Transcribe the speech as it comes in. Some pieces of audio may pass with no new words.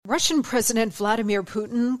Russian President Vladimir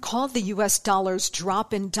Putin called the U.S. dollar's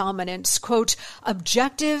drop in dominance, quote,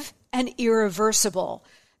 objective and irreversible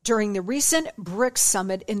during the recent BRICS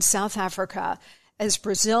summit in South Africa, as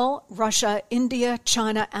Brazil, Russia, India,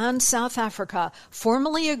 China, and South Africa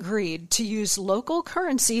formally agreed to use local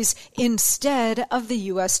currencies instead of the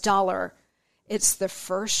U.S. dollar. It's the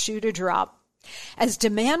first shoe to drop. As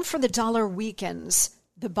demand for the dollar weakens,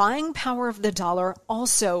 the buying power of the dollar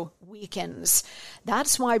also weakens.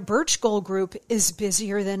 That's why Birch Gold Group is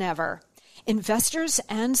busier than ever. Investors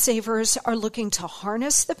and savers are looking to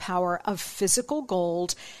harness the power of physical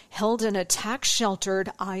gold held in a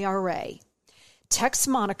tax-sheltered IRA. Text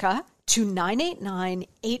Monica to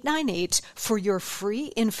 989-898 for your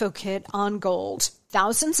free info kit on gold.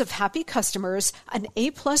 Thousands of happy customers, an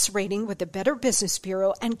A-plus rating with the Better Business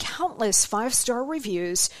Bureau, and countless 5-star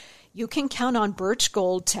reviews. You can count on Birch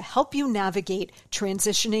Gold to help you navigate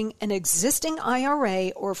transitioning an existing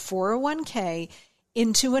IRA or 401k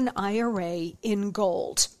into an IRA in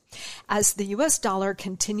gold. As the U.S. dollar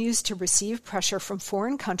continues to receive pressure from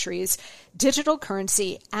foreign countries, digital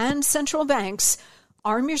currency, and central banks,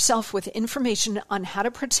 arm yourself with information on how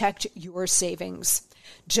to protect your savings.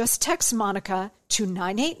 Just text Monica to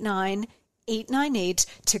 989-898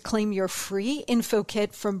 to claim your free info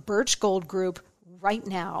kit from Birch Gold Group right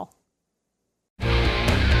now.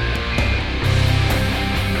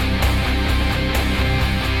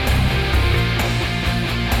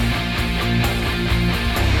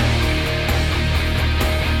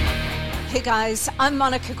 Hey guys, I'm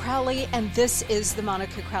Monica Crowley, and this is the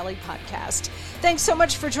Monica Crowley Podcast. Thanks so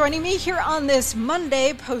much for joining me here on this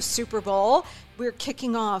Monday post-Super Bowl. We're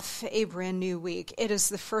kicking off a brand new week. It is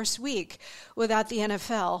the first week without the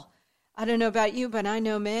NFL. I don't know about you, but I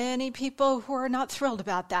know many people who are not thrilled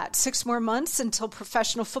about that. 6 more months until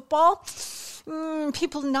professional football.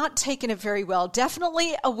 People not taking it very well.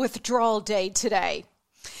 Definitely a withdrawal day today.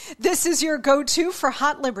 This is your go-to for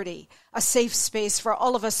Hot Liberty, a safe space for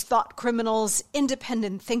all of us thought criminals,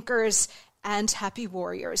 independent thinkers, and happy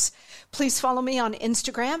warriors. Please follow me on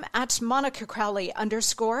Instagram at Monica Crowley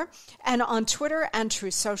 _ and on Twitter and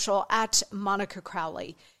True Social at Monica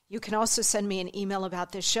Crowley. You can also send me an email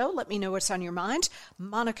about this show. Let me know what's on your mind.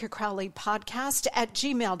 Monica Crowley Podcast at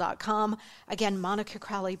gmail.com. Again, Monica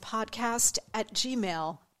Crowley Podcast at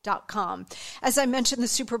gmail.com. As I mentioned, the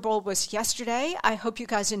Super Bowl was yesterday. I hope you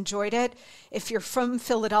guys enjoyed it. If you're from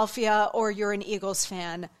Philadelphia or you're an Eagles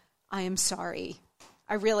fan, I am sorry.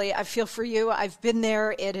 I feel for you. I've been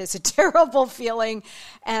there. It is a terrible feeling,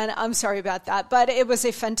 and I'm sorry about that. But it was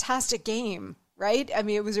a fantastic game, right? I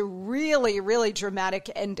mean, it was a really, really dramatic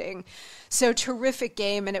ending. So terrific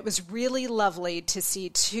game, and it was really lovely to see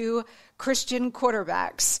 2 Christian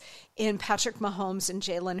quarterbacks in Patrick Mahomes and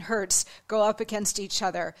Jalen Hurts go up against each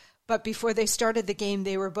other. But before they started the game,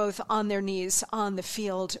 they were both on their knees on the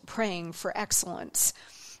field praying for excellence.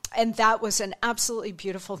 And that was an absolutely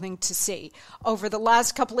beautiful thing to see. Over the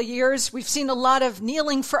last couple of years, we've seen a lot of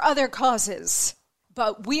kneeling for other causes,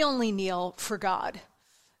 but we only kneel for God.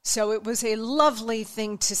 So it was a lovely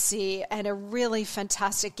thing to see and a really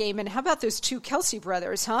fantastic game. And how about those 2 Kelsey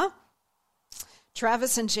brothers, huh?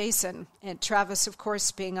 Travis and Jason. And Travis, of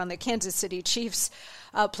course, being on the Kansas City Chiefs,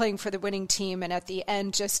 playing for the winning team, and at the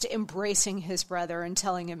end just embracing his brother and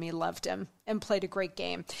telling him he loved him, and played a great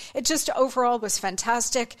game. It just overall was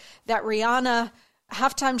fantastic. That Rihanna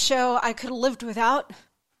halftime show I could have lived without,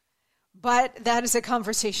 but that is a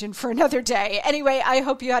conversation for another day. Anyway, I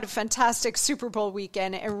hope you had a fantastic Super Bowl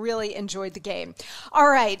weekend and really enjoyed the game. All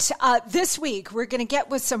right, this week we're going to get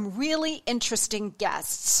with some really interesting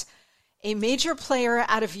guests. A major player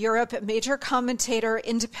out of Europe, a major commentator,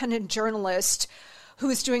 independent journalist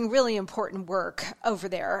who is doing really important work over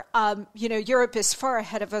there. Europe is far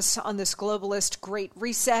ahead of us on this globalist Great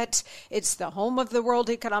Reset. It's the home of the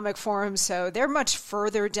World Economic Forum, so they're much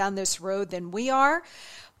further down this road than we are.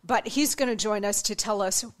 But he's going to join us to tell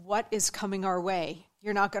us what is coming our way.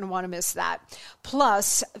 You're not going to want to miss that.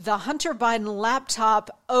 Plus, the Hunter Biden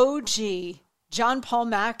laptop OG, John Paul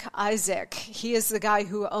Mac Isaac. He is the guy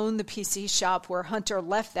who owned the PC shop where Hunter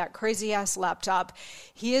left that crazy-ass laptop.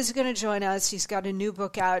 He is going to join us. He's got a new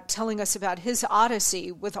book out telling us about his odyssey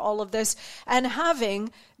with all of this and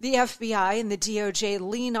having the FBI and the DOJ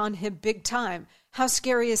lean on him big time. How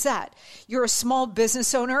scary is that? You're a small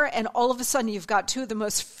business owner, and all of a sudden you've got 2 of the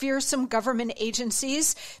most fearsome government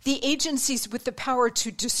agencies, the agencies with the power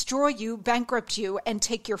to destroy you, bankrupt you, and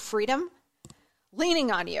take your freedom,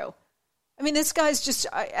 leaning on you. I mean, this guy's just,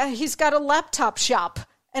 he's got a laptop shop,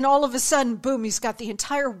 and all of a sudden, boom, he's got the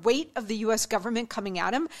entire weight of the U.S. government coming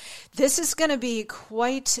at him. This is going to be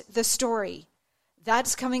quite the story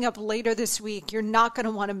That's coming up later this week. You're not going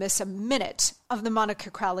to want to miss a minute of the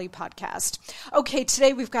Monica Crowley podcast. Okay,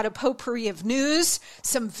 today we've got a potpourri of news,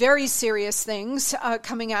 some very serious things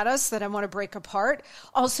coming at us that I want to break apart.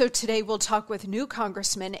 Also today we'll talk with new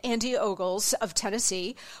Congressman Andy Ogles of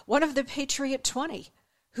Tennessee, one of the Patriot 20,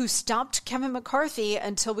 who stopped Kevin McCarthy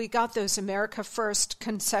until we got those America First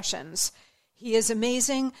concessions. He is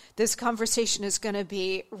amazing. This conversation is going to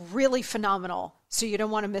be really phenomenal. So you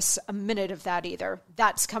don't want to miss a minute of that either.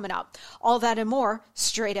 That's coming up. All that and more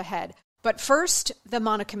straight ahead. But first, the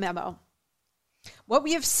Monica Memo. What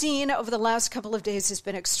we have seen over the last couple of days has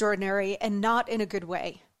been extraordinary and not in a good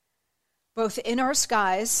way, both in our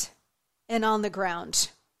skies and on the ground.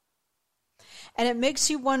 And it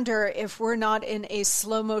makes you wonder if we're not in a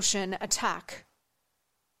slow motion attack.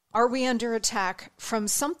 Are we under attack from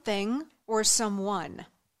something or someone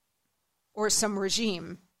or some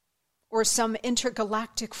regime or some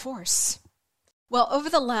intergalactic force? Well, over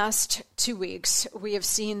the last 2 weeks, we have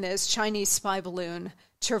seen this Chinese spy balloon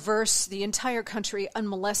traverse the entire country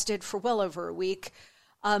unmolested for well over a week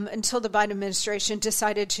until the Biden administration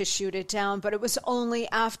decided to shoot it down. But it was only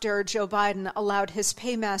after Joe Biden allowed his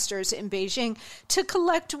paymasters in Beijing to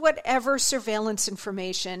collect whatever surveillance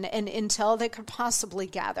information and intel they could possibly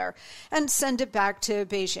gather and send it back to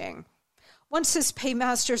Beijing. Once his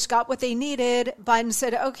paymasters got what they needed, Biden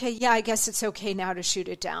said, okay, yeah, I guess it's okay now to shoot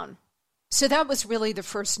it down. So that was really the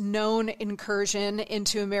first known incursion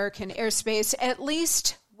into American airspace, at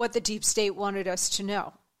least what the deep state wanted us to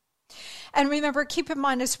know. And remember, keep in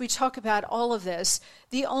mind as we talk about all of this,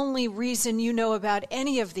 the only reason you know about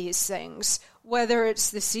any of these things, whether it's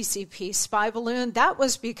the CCP spy balloon, that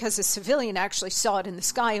was because a civilian actually saw it in the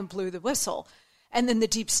sky and blew the whistle. And then the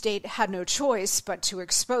deep state had no choice but to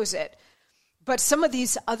expose it. But some of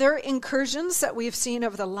these other incursions that we've seen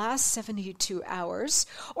over the last 72 hours,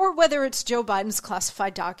 or whether it's Joe Biden's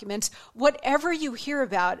classified documents, whatever you hear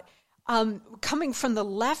about coming from the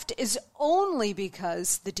left is only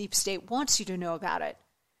because the deep state wants you to know about it,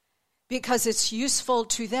 because it's useful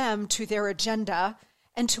to them, to their agenda,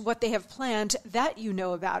 and to what they have planned that you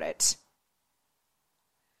know about it.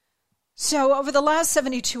 So over the last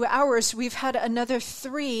 72 hours, we've had another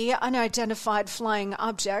 3 unidentified flying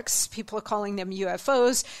objects. People are calling them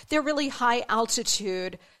UFOs. They're really high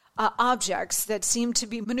altitude objects that seem to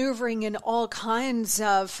be maneuvering in all kinds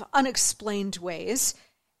of unexplained ways,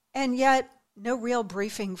 and yet no real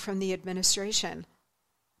briefing from the administration.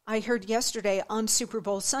 I heard yesterday on Super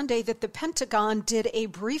Bowl Sunday that the Pentagon did a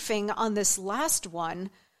briefing on this last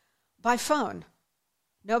one by phone.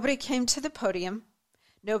 Nobody came to the podium.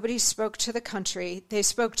 Nobody spoke to the country. They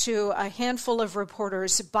spoke to a handful of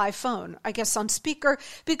reporters by phone, I guess on speaker,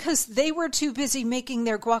 because they were too busy making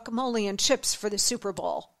their guacamole and chips for the Super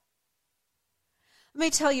Bowl. Let me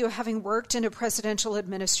tell you, having worked in a presidential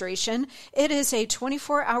administration, it is a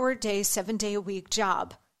 24-hour day, 7-day-a-week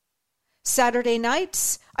job. Saturday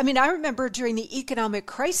nights, I remember during the economic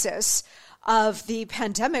crisis of the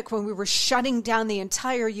pandemic when we were shutting down the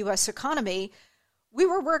entire U.S. economy, we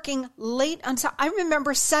were working late until, I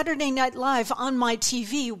remember Saturday Night Live on my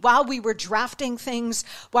TV while we were drafting things,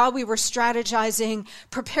 while we were strategizing,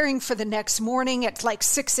 preparing for the next morning at like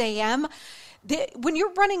 6 a.m. When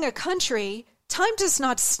you're running a country, time does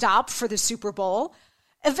not stop for the Super Bowl.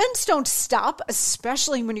 Events don't stop,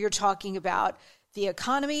 especially when you're talking about the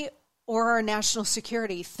economy or our national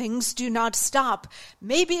security. Things do not stop.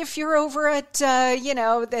 Maybe if you're over at,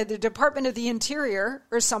 the Department of the Interior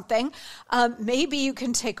or something, maybe you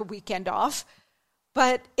can take a weekend off,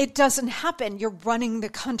 but it doesn't happen. You're running the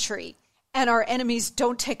country, and our enemies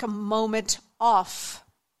don't take a moment off.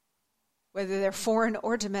 Whether they're foreign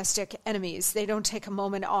or domestic enemies, they don't take a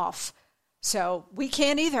moment off. So we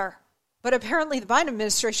can't either. But apparently the Biden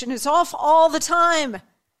administration is off all the time.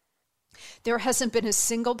 There hasn't been a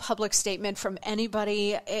single public statement from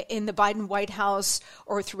anybody in the Biden White House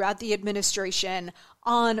or throughout the administration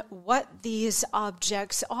on what these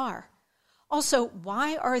objects are. Also,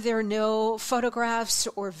 why are there no photographs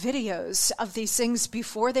or videos of these things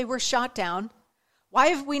before they were shot down? Why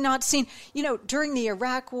have we not seen, during the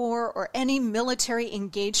Iraq War or any military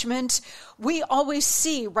engagement, we always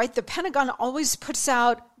see, right? The Pentagon always puts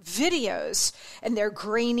out videos, and they're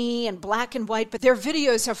grainy and black and white, but they're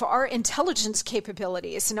videos of our intelligence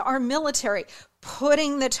capabilities and our military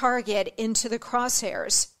putting the target into the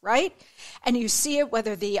crosshairs, right? And you see it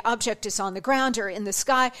whether the object is on the ground or in the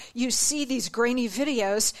sky. You see these grainy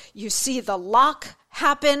videos. You see the lock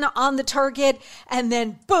happen on the target, and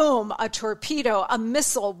then boom, a torpedo, a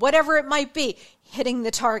missile, whatever it might be, hitting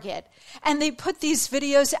the target. And they put these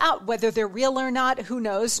videos out, whether they're real or not, who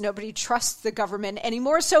knows? Nobody trusts the government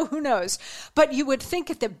anymore, so who knows? But you would think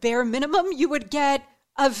at the bare minimum, you would get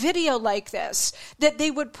a video like this, that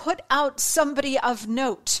they would put out somebody of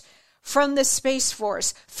note from the Space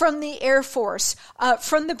Force, from the Air Force,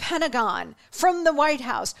 from the Pentagon, from the White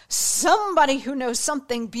House, somebody who knows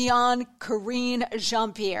something beyond Karine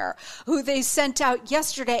Jean-Pierre, who they sent out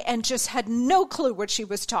yesterday and just had no clue what she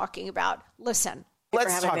was talking about. Listen.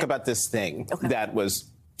 Let's talk about this thing that was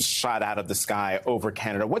shot out of the sky over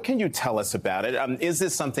Canada. What can you tell us about it? Is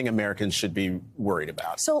this something Americans should be worried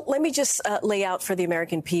about? So let me just lay out for the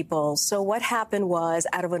American people. So what happened was,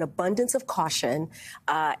 out of an abundance of caution,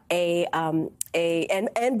 and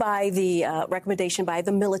by the recommendation by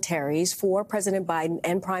the militaries for President Biden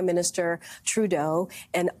and Prime Minister Trudeau,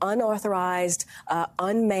 an unauthorized,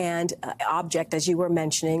 unmanned object, as you were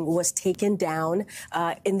mentioning, was taken down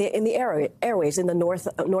in the airwaves in the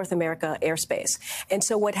North America airspace. And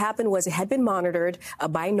so what happened was, it had been monitored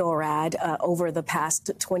by NORAD over the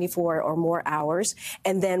past 24 or more hours.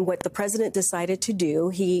 And then what the president decided to do,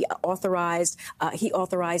 he authorized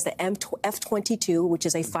the F-22, which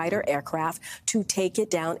is a fighter aircraft, to take it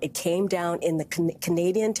down. It came down in the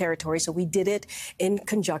Canadian territory, so we did it in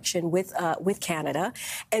conjunction with Canada.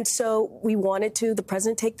 And so we wanted to, the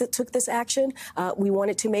president took this action. We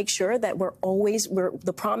wanted to make sure that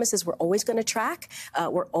the promise is we're always going to track,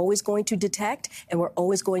 we're always going to detect, and we're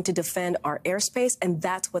always going to defend our airspace, and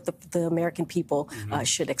that's what the American people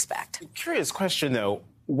should expect. Curious question, though.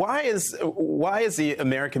 Why is the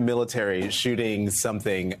American military shooting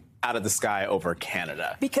something out of the sky over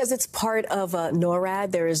Canada? Because it's part of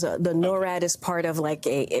NORAD. There is the NORAD is part of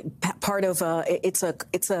it's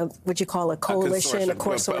a what you call a coalition, a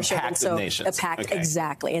consortium, a pact of nations. A pact,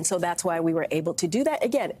 exactly. And so that's why we were able to do that.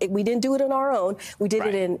 Again, we didn't do it on our own. We did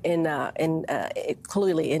it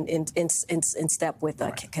clearly in step with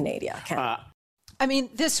Canada. I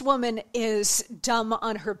mean, this woman is dumb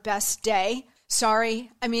on her best day.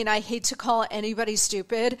 Sorry. I mean, I hate to call anybody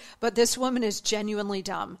stupid, but this woman is genuinely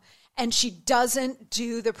dumb. And she doesn't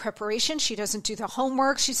do the preparation. She doesn't do the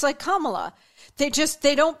homework. She's like Kamala.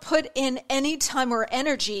 They don't put in any time or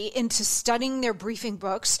energy into studying their briefing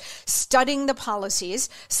books, studying the policies,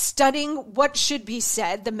 studying what should be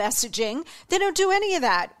said, the messaging. They don't do any of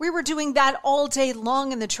that. We were doing that all day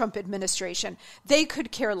long in the Trump administration. They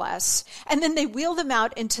could care less. And then they wheel them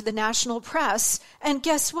out into the national press. And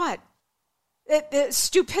guess what?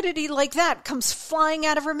 Stupidity like that comes flying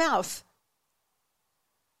out of her mouth.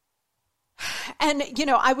 And,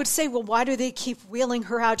 I would say, well, why do they keep wheeling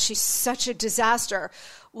her out? She's such a disaster.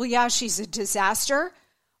 Well, yeah, she's a disaster,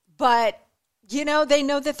 but, they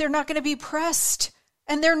know that they're not going to be pressed,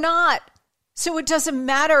 and they're not. So it doesn't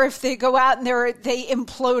matter if they go out and they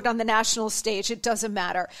implode on the national stage. It doesn't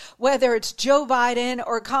matter. Whether it's Joe Biden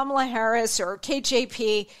or Kamala Harris or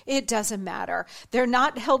KJP, it doesn't matter. They're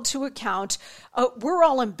not held to account. We're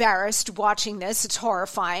all embarrassed watching this. It's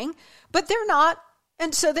horrifying, but they're not.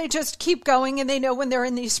 And so they just keep going, and they know when they're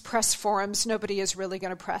in these press forums, nobody is really going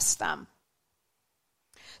to press them.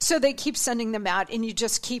 So they keep sending them out, and you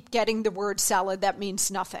just keep getting the word salad that means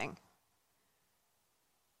nothing.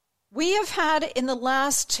 We have had, in the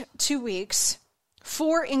last 2 weeks,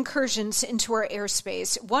 4 incursions into our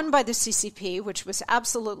airspace, one by the CCP, which was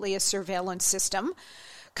absolutely a surveillance system,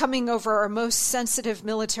 coming over our most sensitive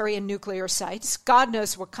military and nuclear sites. God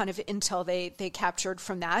knows what kind of intel they captured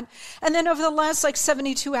from that. And then over the last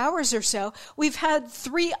 72 hours or so, we've had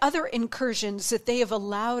 3 other incursions that they have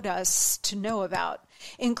allowed us to know about,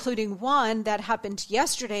 including one that happened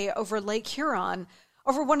yesterday over Lake Huron,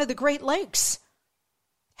 over one of the Great Lakes,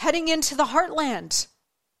 heading into the heartland.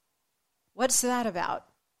 What's that about?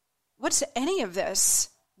 What's any of this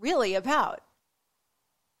really about?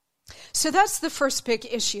 So that's the first big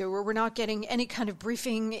issue, where we're not getting any kind of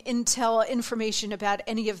briefing, intel, information about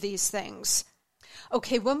any of these things.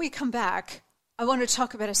 Okay, when we come back, I want to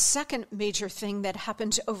talk about a second major thing that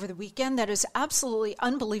happened over the weekend that is absolutely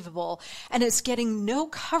unbelievable and is getting no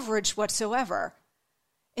coverage whatsoever.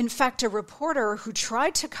 In fact, a reporter who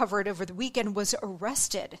tried to cover it over the weekend was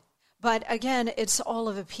arrested. But again, it's all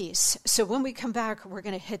of a piece. So when we come back, we're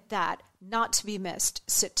going to hit that. Not to be missed.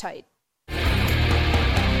 Sit tight.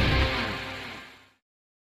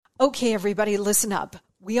 Okay, everybody, listen up.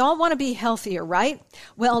 We all want to be healthier, right?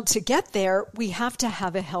 Well, to get there, we have to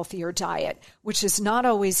have a healthier diet, which is not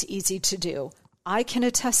always easy to do. I can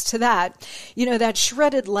attest to that. That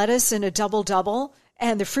shredded lettuce in a double-double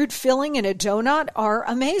and the fruit filling in a donut are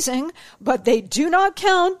amazing, but they do not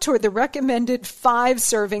count toward the recommended 5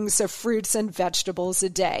 servings of fruits and vegetables a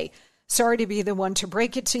day. Sorry to be the one to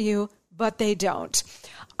break it to you, but they don't.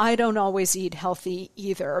 I don't always eat healthy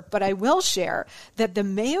either, but I will share that the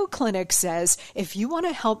Mayo Clinic says if you want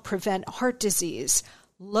to help prevent heart disease,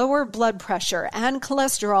 lower blood pressure, and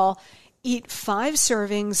cholesterol, eat 5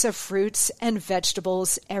 servings of fruits and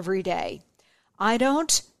vegetables every day. I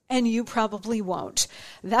don't, and you probably won't.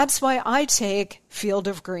 That's why I take Field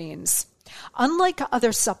of Greens. Unlike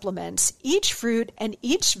other supplements, each fruit and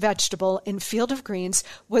each vegetable in Field of Greens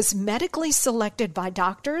was medically selected by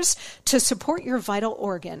doctors to support your vital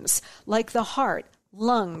organs, like the heart,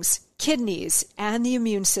 lungs, kidneys, and the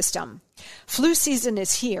immune system. Flu season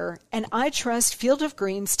is here, and I trust Field of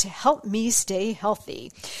Greens to help me stay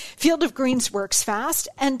healthy. Field of Greens works fast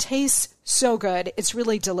and tastes so good. It's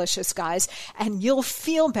really delicious, guys, and you'll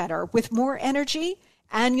feel better with more energy.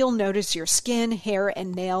 And you'll notice your skin, hair,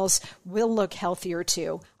 and nails will look healthier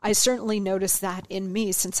too. I certainly noticed that in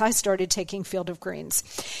me since I started taking Field of Greens.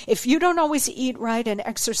 If you don't always eat right and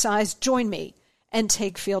exercise, join me and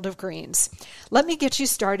take Field of Greens. Let me get you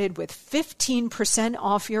started with 15%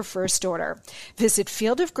 off your first order. Visit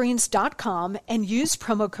fieldofgreens.com and use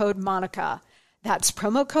promo code Monica. That's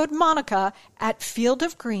promo code Monica at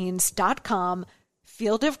fieldofgreens.com,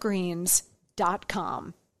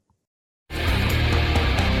 fieldofgreens.com.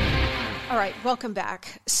 All right, welcome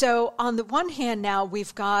back. So on the one hand now,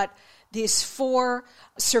 we've got these 4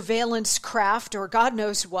 surveillance craft, or God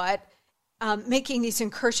knows what, making these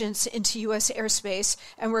incursions into U.S. airspace,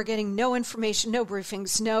 and we're getting no information, no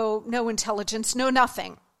briefings, no intelligence, no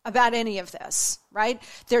nothing about any of this, right?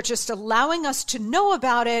 They're just allowing us to know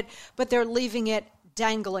about it, but they're leaving it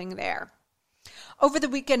dangling there. Over the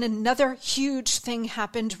weekend, another huge thing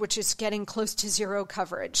happened, which is getting close to zero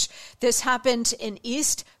coverage. This happened in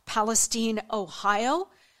East Palestine, Ohio.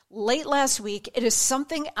 Late last week, it is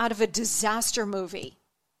something out of a disaster movie.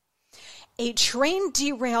 A train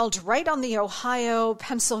derailed right on the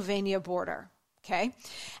Ohio-Pennsylvania border, okay?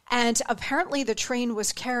 And apparently the train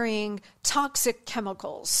was carrying toxic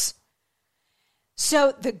chemicals.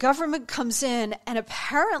 So the government comes in and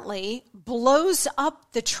apparently blows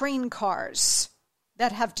up the train cars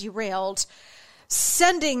that have derailed,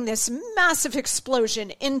 sending this massive explosion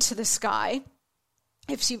into the sky.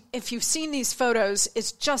 If you've seen these photos,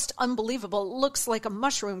 it's just unbelievable. It looks like a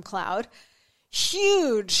mushroom cloud.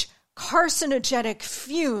 Huge carcinogenic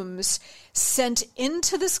fumes sent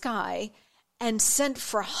into the sky and sent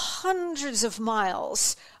for hundreds of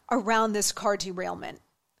miles around this car derailment,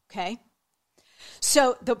 okay?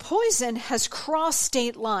 So the poison has crossed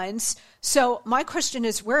state lines. So my question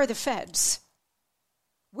is, where are the feds?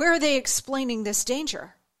 Where are they explaining this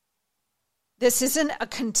danger? This isn't a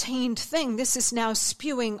contained thing. This is now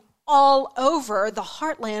spewing all over the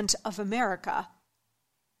heartland of America.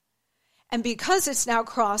 And because it's now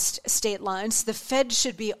crossed state lines, the Fed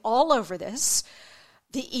should be all over this.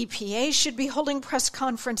 The EPA should be holding press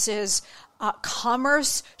conferences.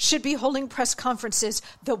 Commerce should be holding press conferences.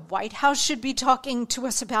 The White House should be talking to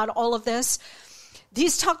us about all of this.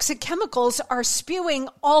 These toxic chemicals are spewing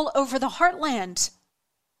all over the heartland.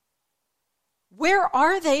 Where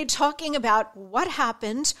are they talking about what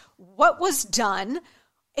happened, what was done,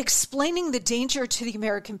 explaining the danger to the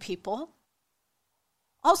American people?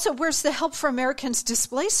 Also, where's the help for Americans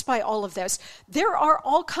displaced by all of this? There are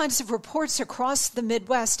all kinds of reports across the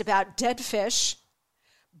Midwest about dead fish,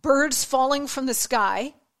 birds falling from the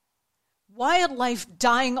sky, wildlife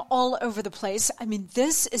dying all over the place. I mean,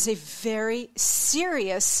 this is a very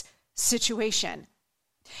serious situation.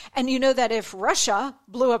 And you know that if Russia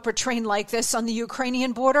blew up a train like this on the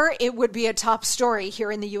Ukrainian border, it would be a top story here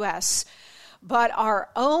in the U.S. But our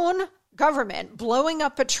own government blowing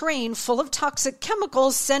up a train full of toxic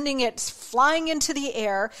chemicals, sending it flying into the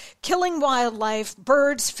air, killing wildlife,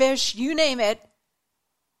 birds, fish, you name it.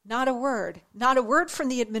 Not a word from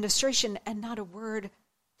the administration, and not a word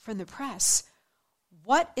from the press.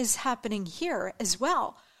 What is happening here as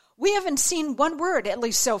well? We haven't seen one word, at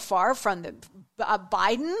least so far, from the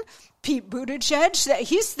Biden, Pete Buttigieg.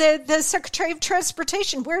 He's the Secretary of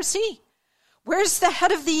Transportation. Where's he? Where's the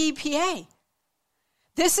head of the EPA?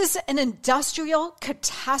 This is an industrial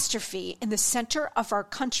catastrophe in the center of our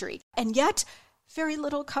country, and yet very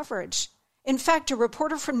little coverage. In fact, a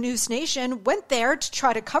reporter from News Nation went there to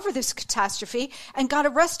try to cover this catastrophe and got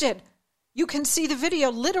arrested. You can see the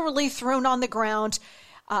video, literally thrown on the ground,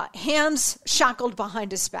 hands shackled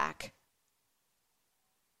behind his back.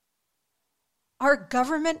 Our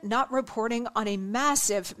government not reporting on a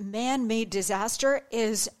massive man-made disaster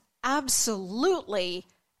is absolutely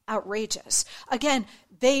outrageous. Again,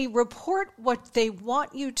 they report what they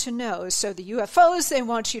want you to know. So the UFOs they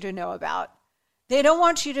want you to know about. They don't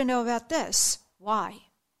want you to know about this. Why?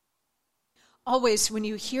 Always, when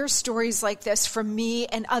you hear stories like this from me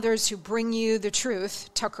and others who bring you the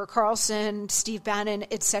truth, Tucker Carlson, Steve Bannon,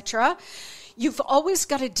 etc., you've always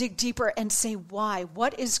got to dig deeper and say, why?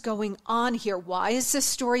 What is going on here? Why is this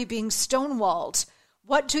story being stonewalled?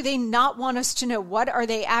 What do they not want us to know? What are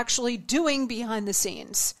they actually doing behind the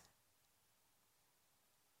scenes?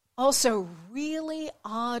 Also, really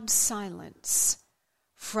odd silence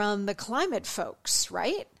from the climate folks,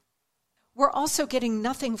 right? We're also getting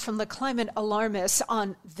nothing from the climate alarmists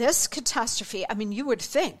on this catastrophe. I mean, you would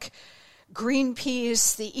think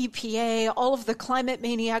Greenpeace, the EPA, all of the climate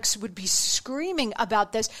maniacs would be screaming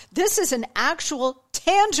about this. This is an actual,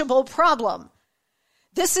 tangible problem.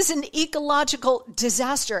 This is an ecological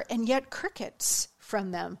disaster, and yet crickets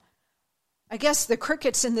from them. I guess the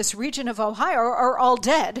crickets in this region of Ohio are all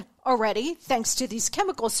dead already, thanks to these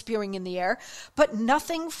chemicals spewing in the air, but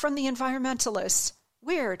nothing from the environmentalists.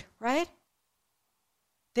 Weird, right?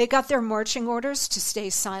 They got their marching orders to stay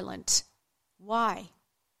silent. Why?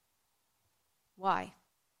 Why?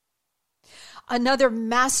 Another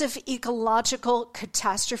massive ecological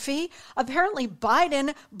catastrophe. Apparently,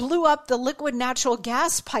 Biden blew up the liquid natural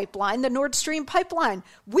gas pipeline, the Nord Stream pipeline.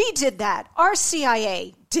 We did that. Our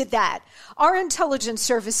CIA did that. Our intelligence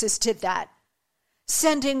services did that.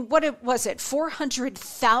 Sending,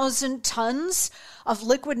 400,000 tons of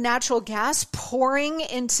liquid natural gas pouring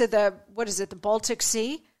into the Baltic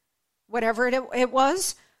Sea? Whatever it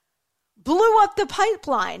was. Blew up the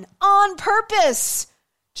pipeline on purpose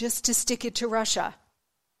just to stick it to Russia.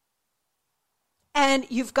 And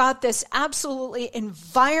you've got this absolutely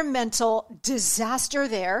environmental disaster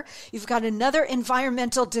there. You've got another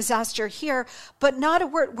environmental disaster here, but not a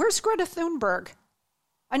word. Where's Greta Thunberg?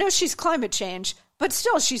 I know she's climate change, but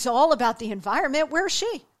still, she's all about the environment. Where is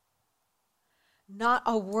she? Not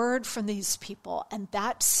a word from these people, and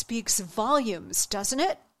that speaks volumes, doesn't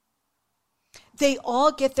it? They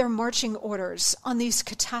all get their marching orders on these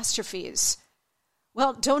catastrophes.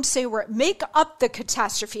 Well, don't say make up the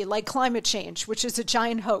catastrophe like climate change, which is a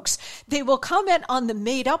giant hoax. They will comment on the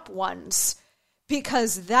made up ones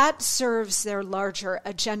because that serves their larger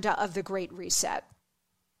agenda of the Great Reset.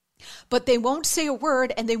 But they won't say a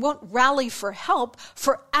word and they won't rally for help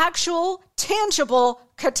for actual, tangible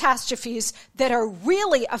catastrophes that are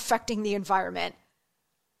really affecting the environment.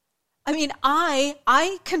 I mean,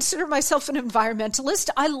 I consider myself an environmentalist.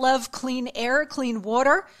 I love clean air, clean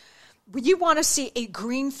water. You want to see a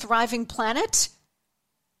green, thriving planet?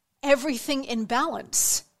 Everything in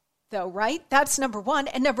balance, though, right? That's number one.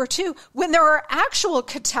 And number two, when there are actual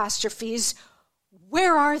catastrophes,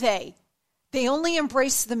 where are they? They only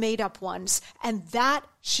embrace the made-up ones, and that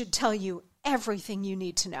should tell you everything you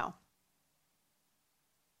need to know.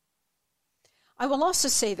 I will also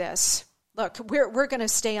say this. Look, we're going to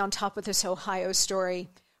stay on top of this Ohio story.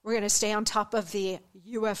 We're going to stay on top of the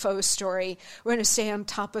UFO story. We're going to stay on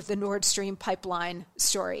top of the Nord Stream pipeline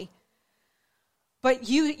story. But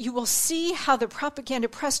you will see how the propaganda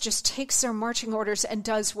press just takes their marching orders and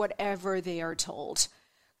does whatever they are told.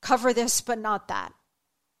 Cover this, but not that.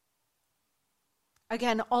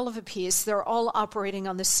 Again, all of a piece. They're all operating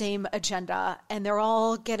on the same agenda, and they're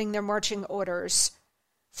all getting their marching orders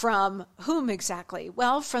from whom exactly?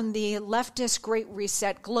 Well, from the leftist Great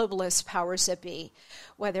Reset globalist powers that be,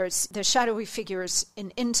 whether it's the shadowy figures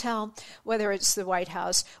in Intel, whether it's the White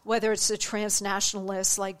House, whether it's the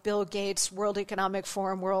transnationalists like Bill Gates, World Economic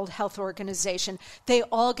Forum, World Health Organization. They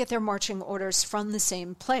all get their marching orders from the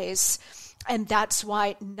same place, and that's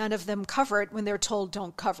why none of them cover it when they're told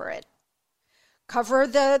don't cover it. Cover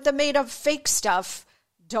the made-up fake stuff,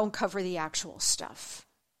 don't cover the actual stuff.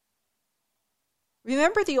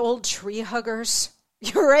 Remember the old tree huggers?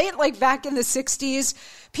 You're right, like back in the 60s,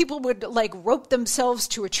 people would like rope themselves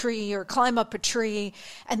to a tree or climb up a tree,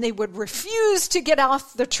 and they would refuse to get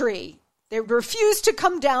off the tree. They would refuse to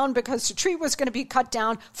come down because the tree was going to be cut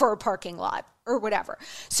down for a parking lot or whatever.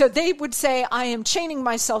 So they would say, I am chaining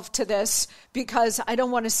myself to this because I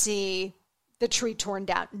don't want to see the tree torn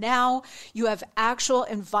down. Now you have actual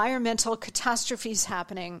environmental catastrophes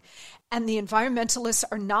happening, and the environmentalists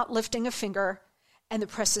are not lifting a finger, and the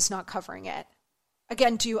press is not covering it.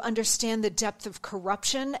 Again, do you understand the depth of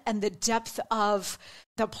corruption and the depth of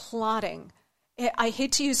the plotting? I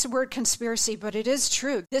hate to use the word conspiracy, but it is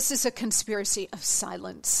true. This is a conspiracy of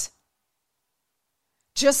silence.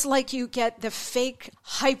 Just like you get the fake,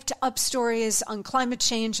 hyped up stories on climate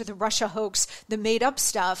change or the Russia hoax, the made up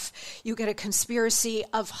stuff, you get a conspiracy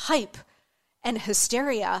of hype and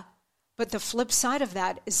hysteria. But the flip side of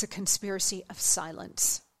that is a conspiracy of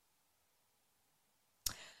silence.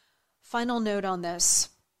 Final note on this.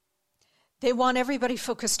 They want everybody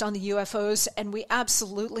focused on the UFOs, and we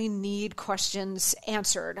absolutely need questions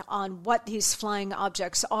answered on what these flying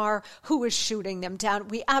objects are, who is shooting them down.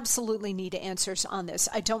 We absolutely need answers on this.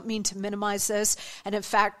 I don't mean to minimize this. And in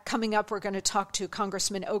fact, coming up, we're going to talk to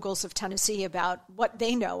Congressman Ogles of Tennessee about what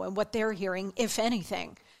they know and what they're hearing, if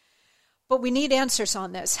anything. But we need answers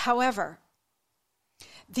on this. However,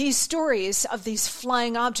 these stories of these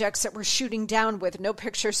flying objects that we're shooting down with no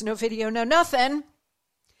pictures, no video, no nothing,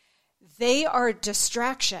 they are a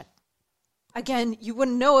distraction. Again, you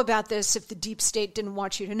wouldn't know about this if the deep state didn't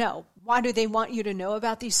want you to know. Why do they want you to know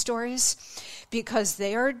about these stories? Because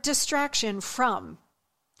they are a distraction from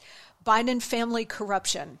Biden family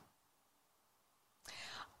corruption,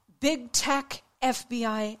 big tech,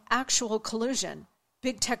 FBI actual collusion,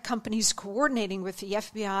 big tech companies coordinating with the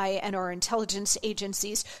FBI and our intelligence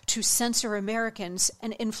agencies to censor Americans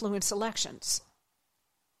and influence elections.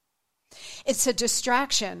 It's a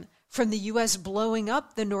distraction from the U.S. blowing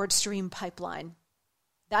up the Nord Stream pipeline.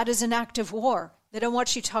 That is an act of war. They don't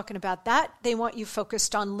want you talking about that. They want you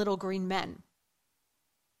focused on little green men.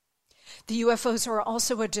 The UFOs are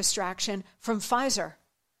also a distraction from Pfizer.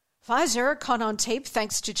 Pfizer caught on tape,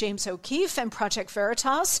 thanks to James O'Keefe and Project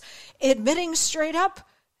Veritas, admitting straight up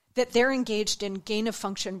that they're engaged in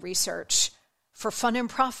gain-of-function research for fun and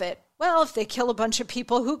profit. Well, if they kill a bunch of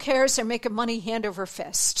people, who cares? They're making money hand over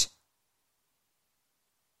fist.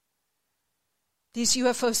 These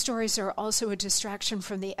UFO stories are also a distraction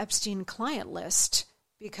from the Epstein client list,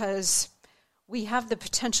 because we have the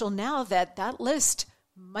potential now that that list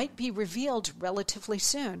might be revealed relatively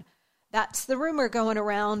soon. That's the rumor going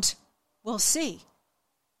around. We'll see.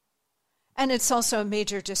 And it's also a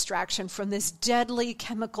major distraction from this deadly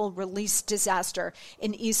chemical release disaster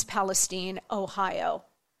in East Palestine, Ohio.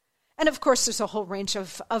 And of course, there's a whole range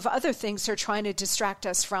of other things they're trying to distract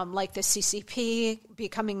us from, like the CCP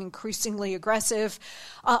becoming increasingly aggressive,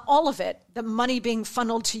 all of it, the money being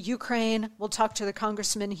funneled to Ukraine. We'll talk to the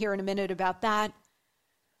congressman here in a minute about that.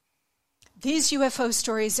 These UFO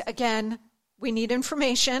stories, again, we need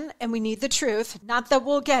information and we need the truth. Not that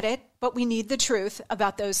we'll get it, but we need the truth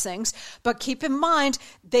about those things. But keep in mind,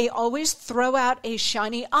 they always throw out a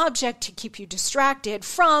shiny object to keep you distracted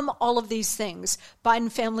from all of these things.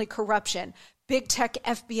 Biden family corruption, big tech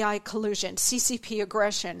FBI collusion, CCP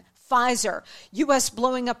aggression, Pfizer, U.S.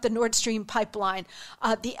 blowing up the Nord Stream pipeline,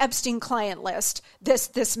 the Epstein client list,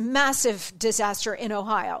 this massive disaster in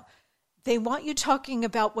Ohio. They want you talking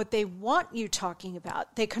about what they want you talking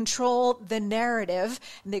about. They control the narrative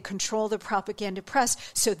and they control the propaganda press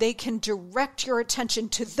so they can direct your attention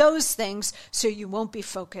to those things so you won't be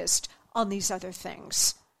focused on these other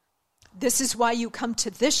things. This is why you come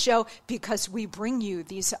to this show, because we bring you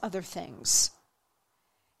these other things.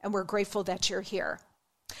 And we're grateful that you're here.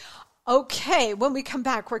 Okay, when we come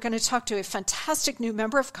back, we're going to talk to a fantastic new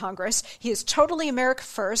member of Congress. He is totally America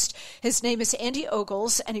First. His name is Andy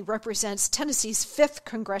Ogles, and he represents Tennessee's 5th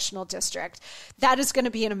Congressional District. That is going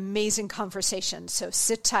to be an amazing conversation, so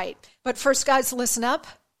sit tight. But first, guys, listen up.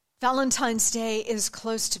 Valentine's Day is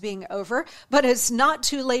close to being over, but it's not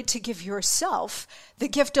too late to give yourself the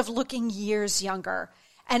gift of looking years younger.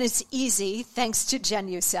 And it's easy thanks to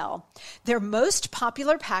Genucel. Their most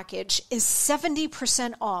popular package is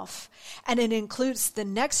 70% off, and it includes the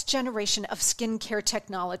next generation of skincare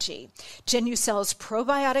technology. Genucel's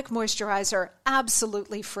probiotic moisturizer,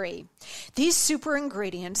 absolutely free. These super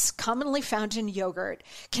ingredients, commonly found in yogurt,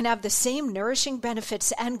 can have the same nourishing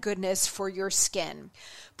benefits and goodness for your skin.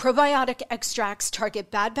 Probiotic extracts target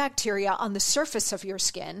bad bacteria on the surface of your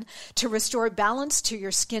skin to restore balance to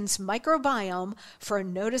your skin's microbiome for a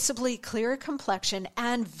noticeably clearer complexion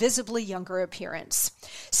and visibly younger appearance.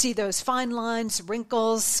 See those fine lines,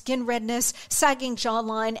 wrinkles, skin redness, sagging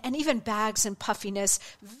jawline, and even bags and puffiness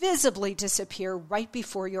visibly disappear right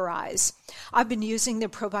before your eyes. I've been using the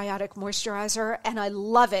probiotic moisturizer and I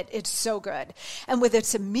love it. It's so good. And with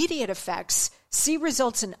its immediate effects, see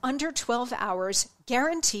results in under 12 hours,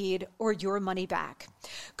 guaranteed, or your money back.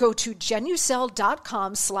 Go to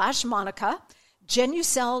Genucel.com/Monica,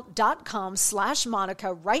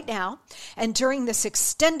 Genucel.com/Monica right now. And during this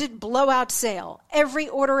extended blowout sale, every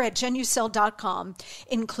order at Genucel.com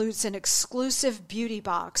includes an exclusive beauty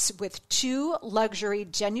box with 2 luxury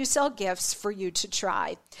Genucel gifts for you to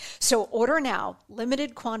try. So order now,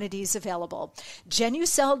 limited quantities available.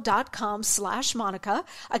 Genucel.com/Monica.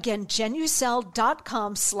 Again,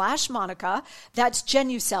 Genucel.com/Monica. That's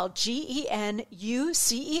Genucel, Genucel,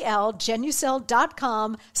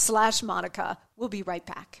 Genucel.com/Monica. We'll be right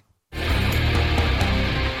back.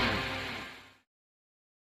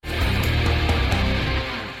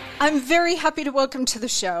 I'm very happy to welcome to the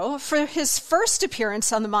show, for his first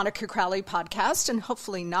appearance on the Monica Crowley podcast, and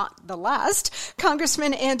hopefully not the last,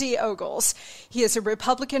 Congressman Andy Ogles. He is a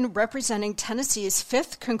Republican representing Tennessee's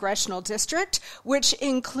 5th Congressional District, which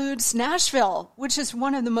includes Nashville, which is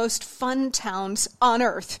one of the most fun towns on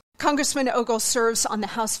earth. Congressman Ogles serves on the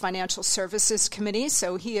House Financial Services Committee,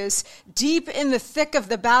 so he is deep in the thick of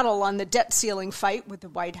the battle on the debt ceiling fight with the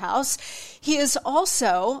White House. He is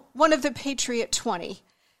also one of the Patriot 20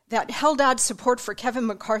 that held out support for Kevin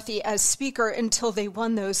McCarthy as Speaker until they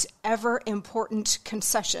won those ever-important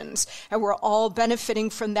concessions. And we're all benefiting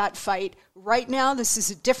from that fight. Right now, this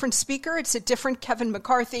is a different Speaker. It's a different Kevin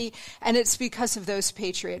McCarthy, and it's because of those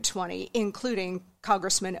Patriot 20, including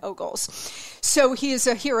Congressman Ogles. So he is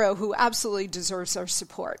a hero who absolutely deserves our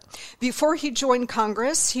support. Before he joined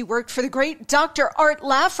Congress, he worked for the great Dr. Art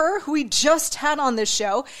Laffer, who we just had on this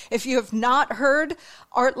show. If you have not heard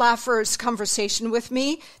Art Laffer's conversation with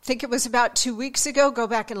me, I think it was about 2 weeks ago, go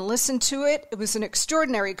back and listen to it. It was an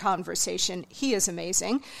extraordinary conversation. He is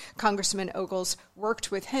amazing. Congressman Ogles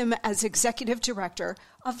worked with him as executive director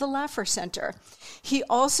of the Laffer Center. He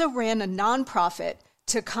also ran a nonprofit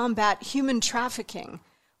to combat human trafficking,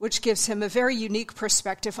 which gives him a very unique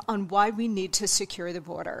perspective on why we need to secure the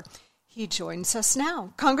border. He joins us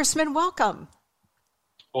now. Congressman, welcome.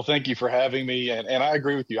 Well, thank you for having me. And I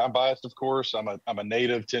agree with you. I'm biased, of course. I'm a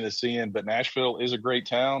native Tennessean, but Nashville is a great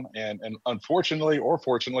town. And unfortunately, or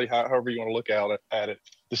fortunately, however you want to look at it,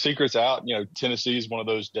 the secret's out. You know, Tennessee is one of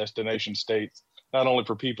those destination states, not only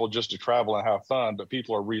for people just to travel and have fun, but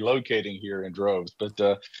people are relocating here in droves. But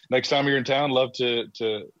next time you're in town, love to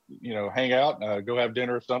hang out, go have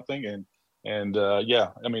dinner or something. And I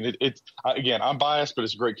mean, again, I'm biased, but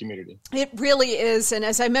it's a great community. It really is. And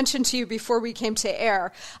as I mentioned to you before we came to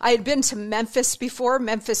air, I had been to Memphis before.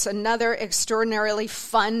 Memphis, another extraordinarily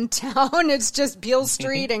fun town. It's just Beale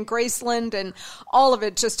Street and Graceland and all of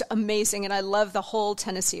it just amazing. And I love the whole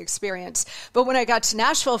Tennessee experience. But when I got to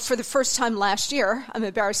Nashville for the first time last year, I'm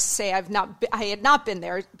embarrassed to say I had not been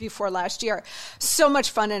there before last year. So much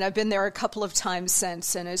fun. And I've been there a couple of times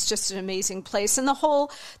since. And it's just an amazing place. And the whole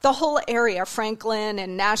area, Franklin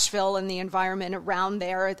and Nashville and the environment around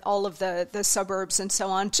there, all of the suburbs and so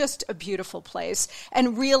on, just a beautiful place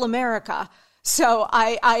and real America. So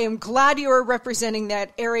I am glad you are representing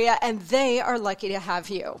that area, and they are lucky to have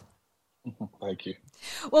you. Thank you.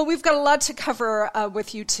 Well, we've got a lot to cover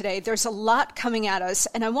with you today. There's a lot coming at us,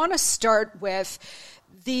 and I want to start with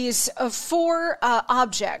these 4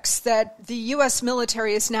 objects that the U.S.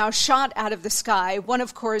 military has now shot out of the sky. One,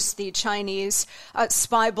 of course, the Chinese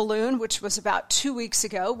spy balloon, which was about 2 weeks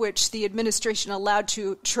ago, which the administration allowed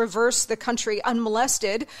to traverse the country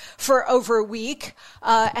unmolested for over a week,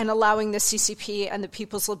 and allowing the CCP and the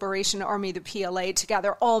People's Liberation Army, the PLA, to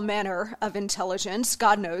gather all manner of intelligence,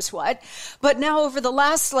 God knows what. But now over the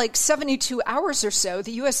last 72 hours or so,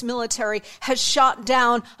 the U.S. military has shot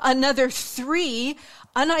down another 3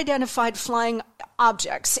 unidentified flying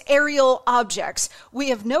objects, aerial objects. We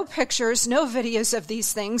have no pictures, no videos of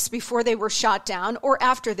these things before they were shot down or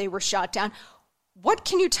after they were shot down. What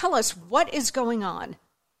can you tell us? What is going on?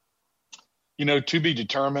 To be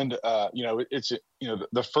determined.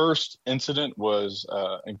 The first incident was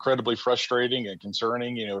incredibly frustrating and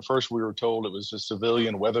concerning. At first we were told it was a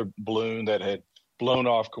civilian weather balloon that had blown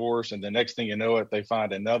off course, and the next thing you know it, they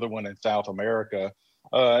find another one in South America.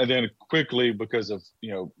 And then quickly, because of,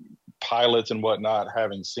 pilots and whatnot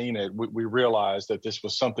having seen it, we realized that this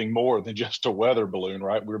was something more than just a weather balloon,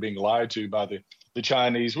 right? We were being lied to by the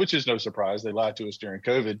Chinese, which is no surprise. They lied to us during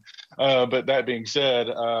COVID. But that being said,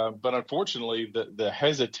 but unfortunately, the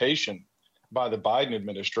hesitation by the Biden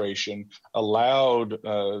administration allowed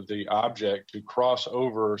the object to cross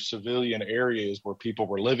over civilian areas where people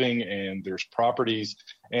were living and there's properties,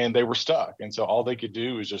 and they were stuck. And so all they could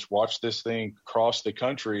do is just watch this thing cross the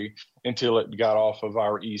country until it got off of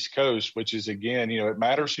our East Coast, which is, again, it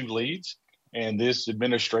matters who leads. And this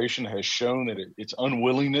administration has shown that its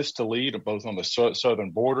unwillingness to lead both on the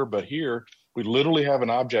southern border, but here we literally have an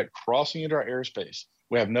object crossing into our airspace.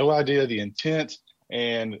 We have no idea the intent,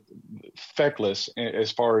 and feckless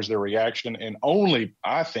as far as their reaction, and only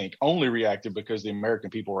reacted because the American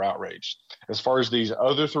people were outraged. As far as these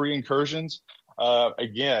other 3 incursions,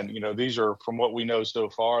 again, these are, from what we know so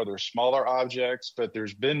far, they're smaller objects, but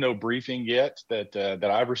there's been no briefing yet that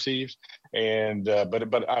I've received. And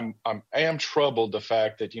but I am troubled the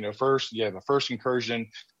fact that first you have a first incursion,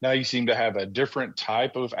 now you seem to have a different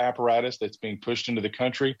type of apparatus that's being pushed into the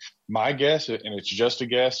country. My guess, and it's just a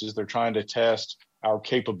guess, is they're trying to test our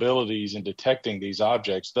capabilities in detecting these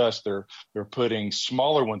objects. Thus, they're putting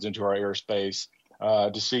smaller ones into our airspace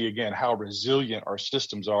to see, again, how resilient our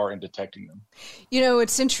systems are in detecting them. You know,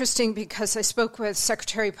 it's interesting because I spoke with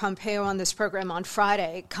Secretary Pompeo on this program on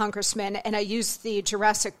Friday, Congressman, and I used the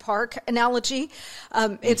Jurassic Park analogy.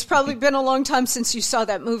 It's probably been a long time since you saw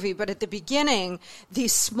that movie, but at the beginning,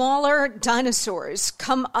 these smaller dinosaurs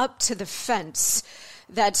come up to the fence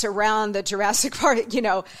that's around the Jurassic Park, you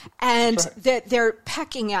know, and they're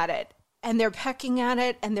pecking at it. And they're pecking at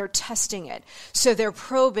it and they're testing it. So they're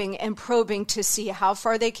probing and probing to see how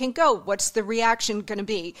far they can go. What's the reaction going to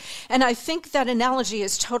be? And I think that analogy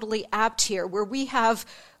is totally apt here, where we have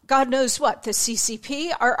God knows what, the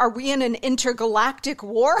CCP? Are we in an intergalactic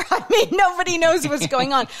war? I mean, nobody knows what's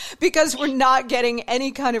going on because we're not getting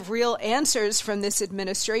any kind of real answers from this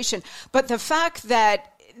administration. But the fact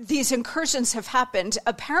that these incursions have happened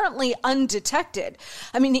apparently undetected.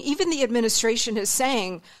 I mean, even the administration is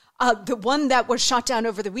saying, the one that was shot down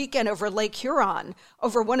over the weekend over Lake Huron,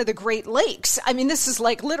 over one of the Great Lakes. I mean, this is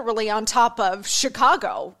like literally on top of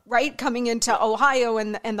Chicago, right? Coming into Ohio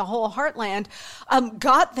and the whole heartland,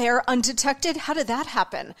 got there undetected. How did that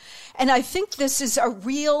happen? And I think this is a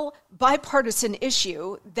real bipartisan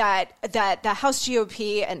issue that the House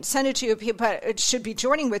GOP and Senate GOP but it should be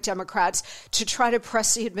joining with Democrats to try to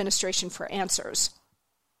press the administration for answers.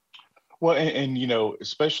 Well, and, you know,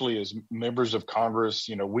 especially as members of Congress,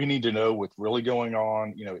 you know, we need to know what's really going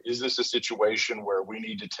on. You know, is this a situation where we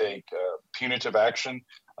need to take punitive action?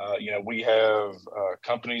 You know, we have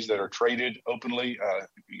companies that are traded openly,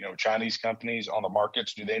 you know, Chinese companies on the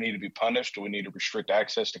markets. Do they need to be punished? Do we need to restrict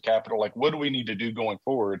access to capital? Like, what do we need to do going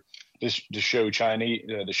forward to show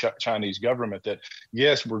the Chinese government that,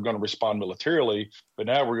 yes, we're going to respond militarily, but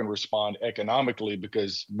now we're going to respond economically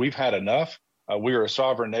because we've had enough. We are a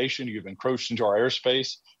sovereign nation. You've encroached into our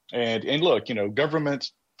airspace. And look, you know,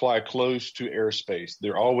 governments fly close to airspace.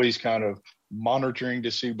 They're always kind of monitoring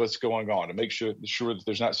to see what's going on, to make sure that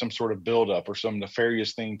there's not some sort of buildup or some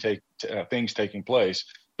nefarious things taking place.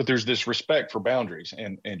 But there's this respect for boundaries.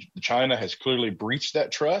 And China has clearly breached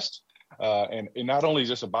that trust. And not only is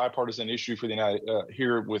this a bipartisan issue for the United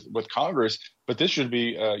here with Congress, but this should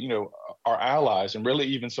be, you know, our allies and really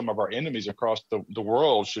even some of our enemies across the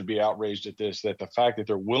world should be outraged at this, that the fact that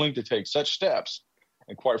they're willing to take such steps.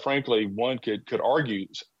 And quite frankly, one could argue,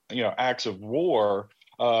 you know, acts of war.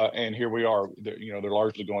 And here we are, you know, they're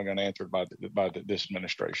largely going unanswered by this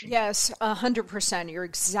administration. Yes, 100%. You're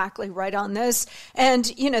exactly right on this. And,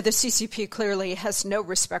 you know, the CCP clearly has no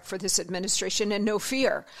respect for this administration and no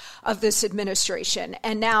fear of this administration.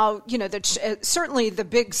 And now, you know, certainly the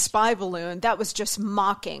big spy balloon, that was just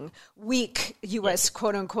mocking weak U.S.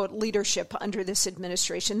 quote unquote leadership under this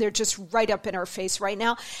administration. They're just right up in our face right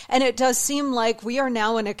now. And it does seem like we are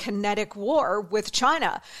now in a kinetic war with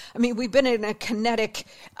China. I mean, we've been in a kinetic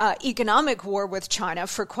economic war with China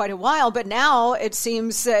for quite a while, but now it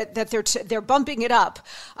seems that they're bumping it up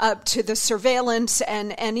to the surveillance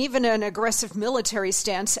and even an aggressive military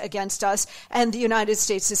stance against us, and the United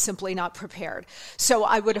States is simply not prepared. So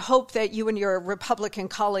I would hope that you and your Republican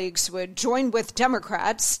colleagues would join with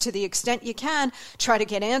Democrats to the extent you can, try to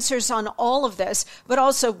get answers on all of this, but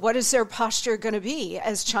also what is their posture going to be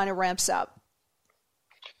as China ramps up?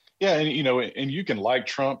 Yeah, and you know, and you can like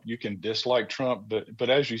Trump, you can dislike Trump, but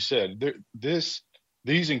as you said,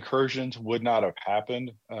 these incursions would not have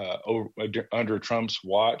happened under Trump's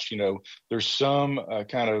watch. You know, there's some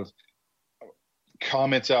kind of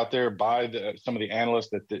comments out there by some of the analysts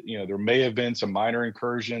that you know there may have been some minor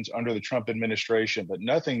incursions under the Trump administration, but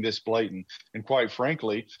nothing this blatant. And quite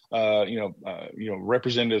frankly, you know,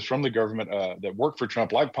 representatives from the government that work for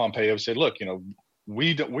Trump, like Pompeo, said, look, you know,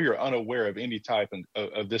 we are unaware of any type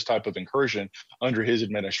of this type of incursion under his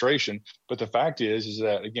administration. But the fact is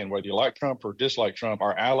that, again, whether you like Trump or dislike Trump,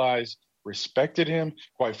 our allies respected him.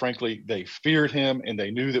 Quite frankly, they feared him, and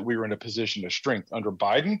they knew that we were in a position of strength. Under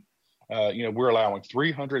Biden, you know, we're allowing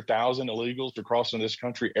 300,000 illegals to cross in this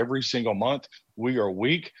country every single month. We are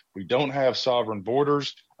weak. We don't have sovereign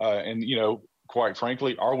borders. And, you know, quite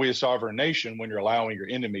frankly, are we a sovereign nation when you're allowing your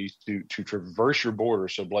enemies to traverse your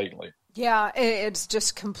borders so blatantly? Yeah, it's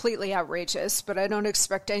just completely outrageous, but I don't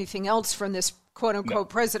expect anything else from this quote-unquote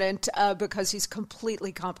president because he's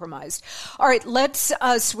completely compromised. All right, let's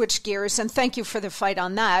switch gears, and thank you for the fight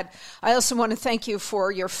on that. I also want to thank you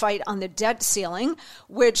for your fight on the debt ceiling,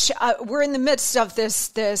 which we're in the midst of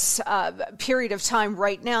this period of time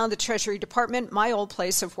right now. The Treasury Department, my old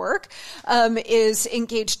place of work, is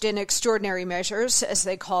engaged in extraordinary measures, as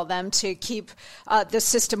they call them, to keep the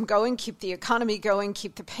system going, keep the economy going,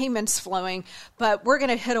 keep the payments flowing. But we're going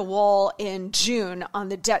to hit a wall in June on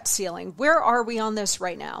the debt ceiling. Where are we on this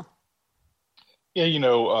right now? Yeah, you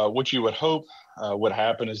know, what you would hope what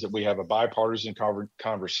happened is that we have a bipartisan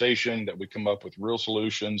conversation, that we come up with real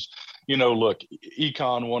solutions. Look,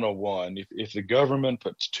 Econ 101, if the government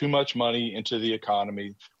puts too much money into the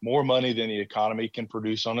economy, more money than the economy can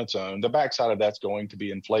produce on its own, the backside of that's going to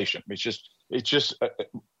be inflation. It's just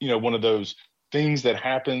one of those things that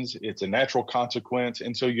happens. It's a natural consequence.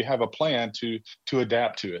 And so you have a plan to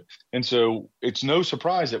adapt to it. And so it's no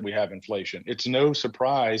surprise that we have inflation. It's no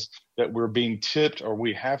surprise that we're being tipped, or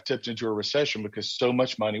we have tipped into a recession, because so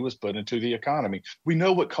much money was put into the economy. We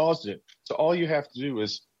know what caused it. So all you have to do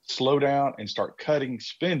is slow down and start cutting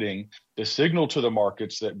spending to signal to the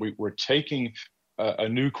markets that we're taking a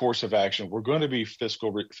new course of action. We're going to be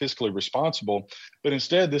fiscally responsible. But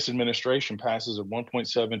instead, this administration passes a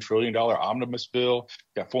 $1.7 trillion omnibus bill,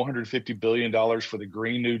 got $450 billion for the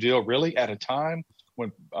Green New Deal, really at a time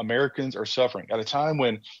when Americans are suffering, at a time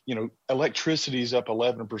when, electricity is up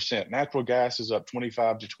 11%, natural gas is up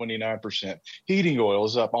 25 to 29%, heating oil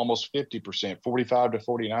is up almost 50%, 45 to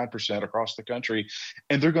 49% across the country.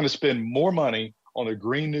 And they're going to spend more money on the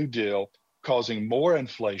Green New Deal, causing more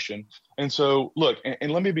inflation. And so, look,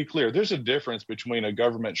 and let me be clear, there's a difference between a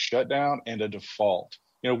government shutdown and a default.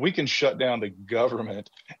 We can shut down the government.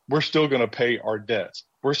 We're still going to pay our debts.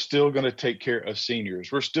 We're still going to take care of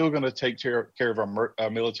seniors. We're still going to take care of our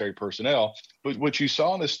military personnel. But what you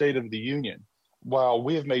saw in the State of the Union, while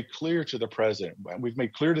we have made clear to the president, we've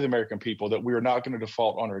made clear to the American people that we are not going to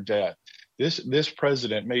default on our debt, this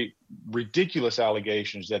president made ridiculous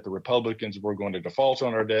allegations that the Republicans were going to default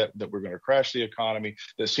on our debt, that we're going to crash the economy,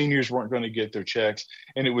 that seniors weren't going to get their checks.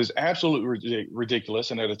 And it was absolutely ridiculous.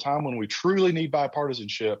 And at a time when we truly need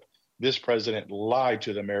bipartisanship, this president lied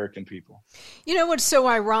to the American people. What's so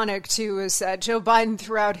ironic, too, is that Joe Biden,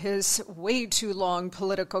 throughout his way too long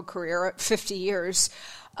political career, 50 years,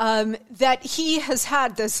 that he has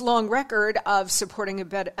had this long record of supporting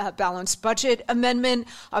a balanced budget amendment,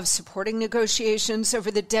 of supporting negotiations over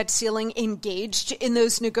the debt ceiling, engaged in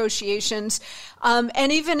those negotiations,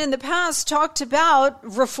 and even in the past talked about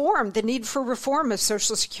reform, the need for reform of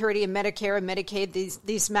Social Security and Medicare and Medicaid,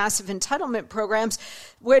 these massive entitlement programs,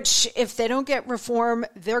 which if they don't get reform,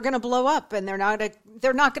 they're going to blow up and they're not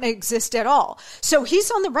going to exist at all. So he's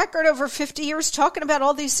on the record over 50 years talking about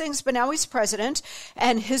all these things, but now he's president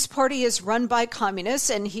and his party is run by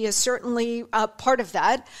communists, and he is certainly part of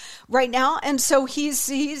that right now. And so he's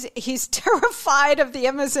terrified of the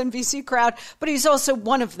MSNBC crowd, but he's also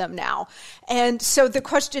one of them now. And so the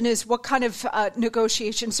question is, what kind of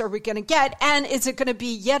negotiations are we going to get? And is it going to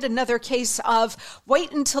be yet another case of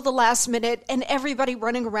wait until the last minute and everybody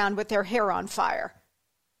running around with their hair on fire?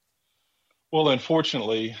 Well,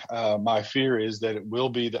 unfortunately, my fear is that it will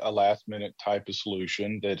be a last-minute type of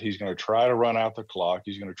solution, that he's going to try to run out the clock.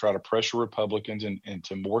 He's going to try to pressure Republicans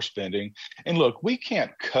into more spending. And look, we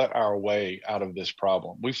can't cut our way out of this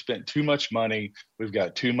problem. We've spent too much money. We've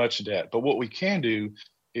got too much debt. But what we can do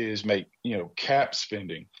is make, cap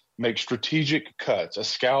spending, make strategic cuts, a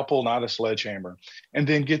scalpel, not a sledgehammer, and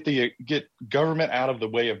then get government out of the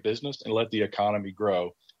way of business and let the economy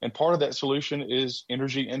grow. And part of that solution is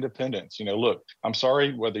energy independence. Look, I'm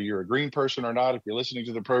sorry, whether you're a green person or not, if you're listening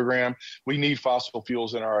to the program, we need fossil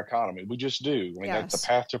fuels in our economy. We just do. That's the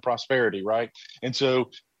path to prosperity, right? And so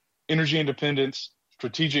energy independence,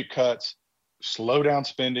 strategic cuts, slow down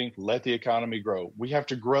spending, let the economy grow. We have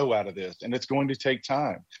to grow out of this, and it's going to take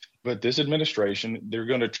time. But this administration, they're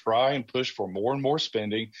going to try and push for more and more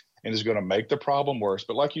spending, and is going to make the problem worse.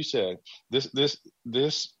 But like you said, this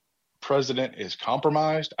president is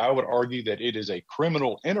compromised. I would argue that it is a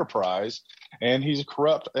criminal enterprise, and he's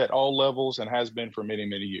corrupt at all levels and has been for many,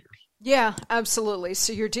 many years. Yeah, absolutely.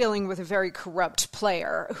 So you're dealing with a very corrupt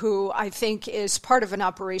player who I think is part of an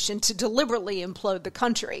operation to deliberately implode the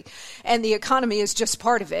country. And the economy is just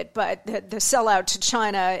part of it. But the sellout to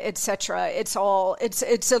China, et cetera, it's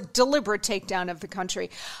a deliberate takedown of the country.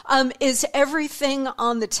 Is everything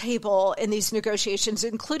on the table in these negotiations,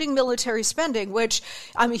 including military spending, which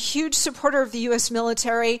I'm a huge supporter of the U.S.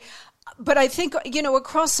 military. But I think,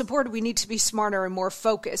 across the board, we need to be smarter and more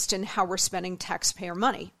focused in how we're spending taxpayer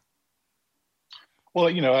money. Well,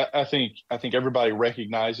 I think everybody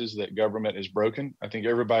recognizes that government is broken. I think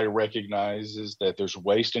everybody recognizes that there's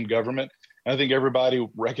waste in government. And I think everybody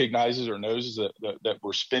recognizes or knows that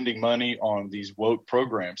we're spending money on these woke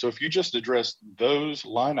programs. So if you just address those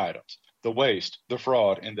line items, the waste, the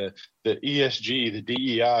fraud, and the ESG, the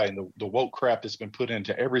DEI, and the woke crap that's been put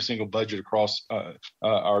into every single budget across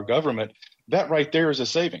our government, that right there is a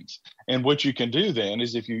savings. And what you can do then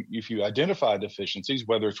is if you identify deficiencies,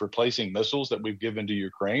 whether it's replacing missiles that we've given to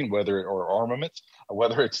Ukraine, or armaments, or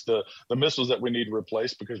whether it's the missiles that we need to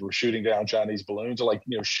replace because we're shooting down Chinese balloons,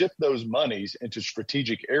 or shift those monies into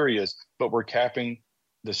strategic areas, but we're capping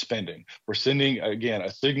the spending. We're sending, again,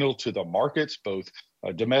 a signal to the markets, both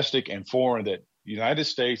domestic and foreign, that the United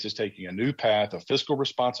States is taking a new path of fiscal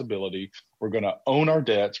responsibility. We're going to own our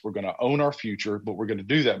debts. We're going to own our future, but we're going to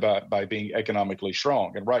do that by being economically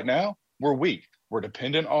strong. And right now, we're weak. We're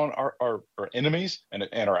dependent on our enemies and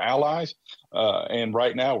our allies. And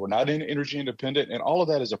right now, we're not energy independent. And all of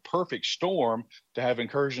that is a perfect storm to have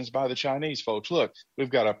incursions by the Chinese folks. Look, we've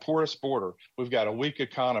got a porous border. We've got a weak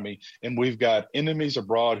economy. And we've got enemies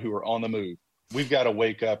abroad who are on the move. We've got to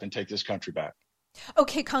wake up and take this country back.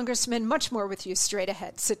 Okay, Congressman, much more with you straight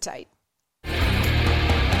ahead. Sit tight.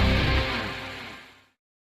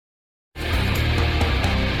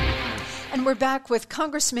 And we're back with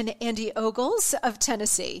Congressman Andy Ogles of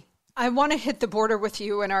Tennessee. I want to hit the border with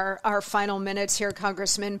you in our final minutes here,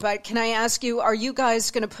 Congressman, but can I ask you, are you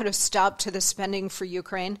guys going to put a stop to the spending for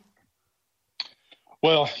Ukraine?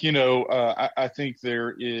 Well, I think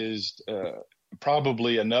there is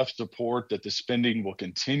probably enough support that the spending will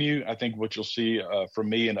continue. I think what you'll see from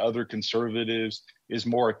me and other conservatives is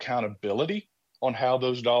more accountability on how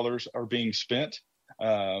those dollars are being spent.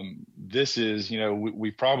 This is,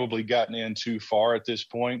 we've probably gotten in too far at this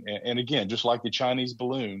point. And again, just like the Chinese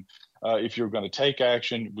balloon, if you're going to take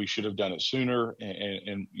action, we should have done it sooner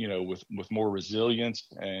and with more resilience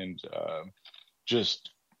and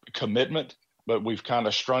just commitment. But we've kind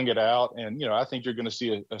of strung it out. And, I think you're going to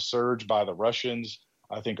see a surge by the Russians.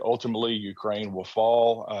 I think ultimately Ukraine will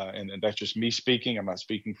fall. And that's just me speaking. I'm not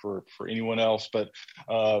speaking for anyone else. But,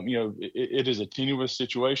 it is a tenuous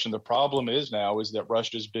situation. The problem is that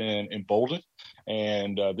Russia's been emboldened.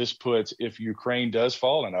 And this puts, if Ukraine does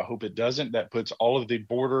fall, and I hope it doesn't, that puts all of the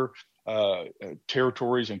border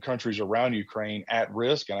territories and countries around Ukraine at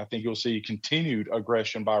risk. And I think you'll see continued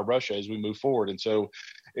aggression by Russia as we move forward. And so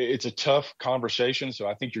it's a tough conversation. So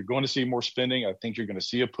I think you're going to see more spending. I think you're going to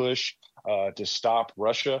see a push to stop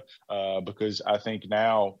Russia because I think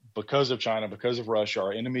now, because of China, because of Russia,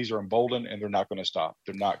 our enemies are emboldened and they're not going to stop.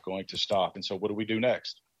 They're not going to stop. And so what do we do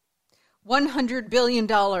next? $100 billion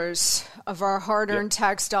of our hard-earned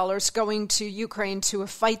tax dollars going to Ukraine to a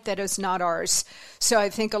fight that is not ours. So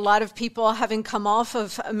I think a lot of people, having come off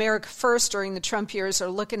of America First during the Trump years, are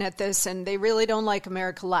looking at this and they really don't like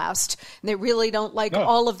America Last. And they really don't like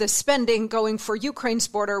all of the spending going for Ukraine's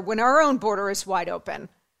border when our own border is wide open.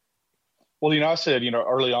 Well, I said,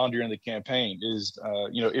 early on during the campaign is,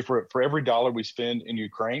 if for every dollar we spend in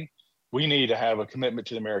Ukraine, we need to have a commitment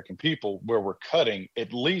to the American people where we're cutting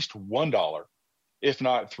at least $1, if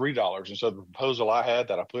not $3. And so the proposal I had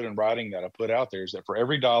that I put in writing that I put out there is that for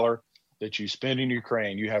every dollar that you spend in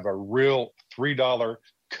Ukraine, you have a real $3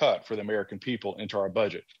 cut for the American people into our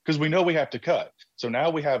budget, because we know we have to cut. So now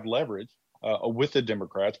we have leverage with the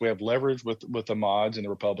Democrats. We have leverage with the mods in the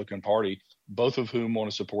Republican Party, both of whom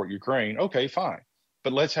want to support Ukraine. Okay, fine.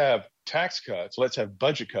 But let's have tax cuts. Let's have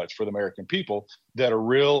budget cuts for the American people that are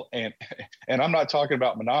real. And I'm not talking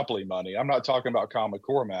about monopoly money. I'm not talking about Common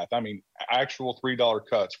Core math. I mean, actual $3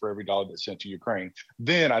 cuts for every dollar that's sent to Ukraine.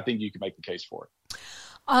 Then I think you can make the case for it.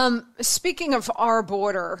 Speaking of our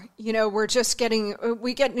border, we're just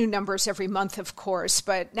we get new numbers every month, of course,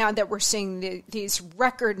 but now that we're seeing these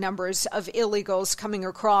record numbers of illegals coming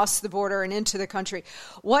across the border and into the country,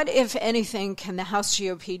 what, if anything, can the House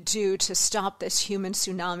GOP do to stop this human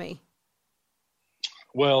tsunami?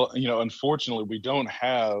 Well, unfortunately, we don't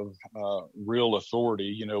have real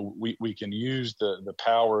authority. We can use the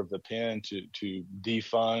power of the pen to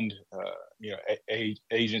defund,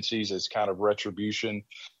 agencies as kind of retribution.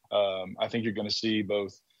 I think you're going to see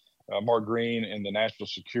both Mark Green and the National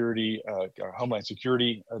Security, Homeland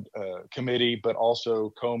Security Committee, but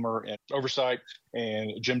also Comer and Oversight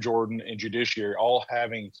and Jim Jordan and Judiciary all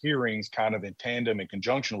having hearings kind of in tandem in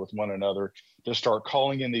conjunction with one another to start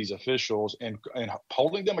calling in these officials and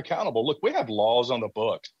holding them accountable. Look, we have laws on the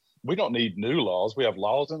books. We don't need new laws. We have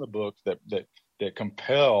laws in the books that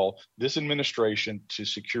compel this administration to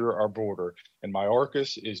secure our border. And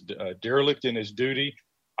Mayorkas is derelict in his duty.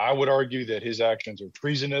 I would argue that his actions are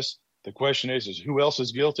treasonous. The question is who else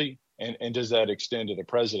is guilty, and does that extend to the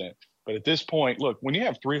president? But at this point, look, when you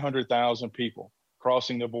have 300,000 people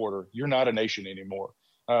crossing the border, you're not a nation anymore.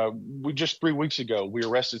 We just 3 weeks ago, we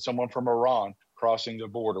arrested someone from Iran crossing the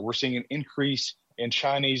border. We're seeing an increase and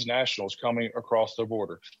Chinese nationals coming across the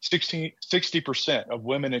border. 60% of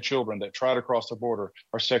women and children that try to cross the border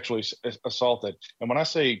are sexually assaulted. And when I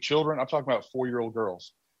say children, I'm talking about 4-year-old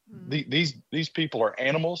girls. These people are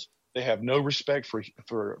animals. They have no respect for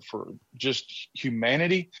just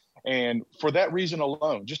humanity. And for that reason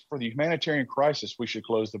alone, just for the humanitarian crisis, we should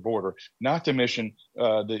close the border, not to mention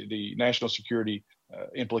the national security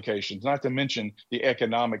implications, not to mention the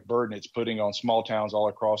economic burden it's putting on small towns all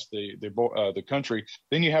across the country.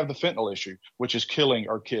 Then you have the fentanyl issue, which is killing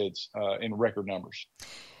our kids in record numbers.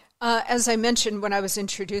 As I mentioned when I was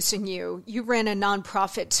introducing you, you ran a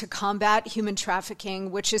nonprofit to combat human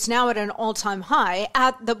trafficking, which is now at an all-time high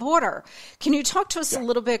at the border. Can you talk to us a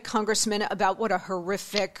little bit, Congressman, about what a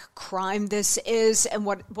horrific crime this is and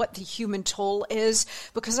what the human toll is?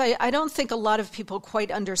 Because I don't think a lot of people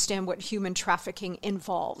quite understand what human trafficking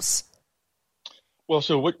involves. Well,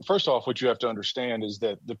 so first off, what you have to understand is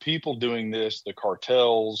that the people doing this, the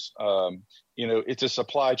cartels, it's a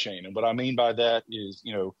supply chain. And what I mean by that is,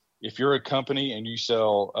 if you're a company and you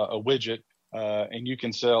sell a widget and you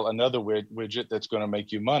can sell another widget that's going to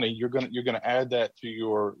make you money, you're going to add that to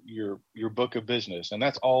your book of business. And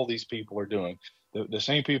that's all these people are doing. The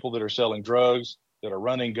same people that are selling drugs, that are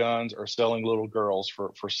running guns, are selling little girls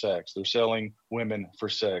for sex. They're selling women for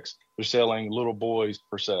sex. They're selling little boys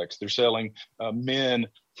for sex. They're selling men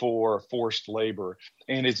for forced labor.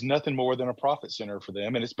 And it's nothing more than a profit center for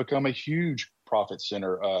them. And it's become a huge profit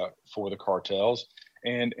center for the cartels.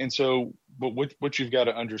 And so, but what you've got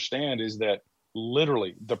to understand is that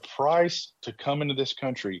literally the price to come into this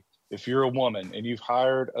country, if you're a woman and you've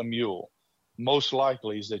hired a mule, most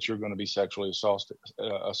likely is that you're going to be sexually assaulted.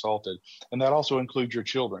 And that also includes your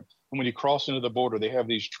children. And when you cross into the border, they have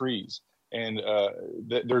these trees and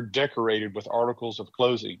they're decorated with articles of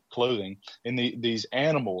clothing. And these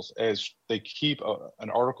animals, as they keep an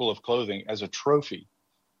article of clothing as a trophy,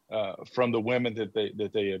 from the women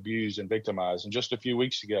that they abuse and victimize. And just a few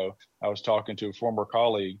weeks ago, I was talking to a former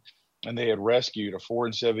colleague, and they had rescued a 4-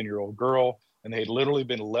 and 7-year-old girl, and they had literally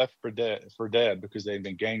been left for dead because they had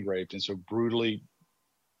been gang raped and so brutally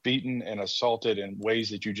beaten and assaulted in ways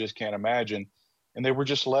that you just can't imagine. And they were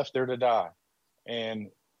just left there to die. And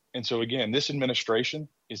so again, this administration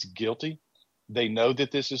is guilty. They know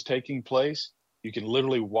that this is taking place. You can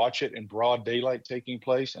literally watch it in broad daylight taking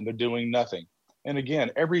place, and they're doing nothing. And again,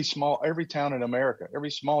 every small town in America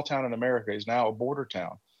is now a border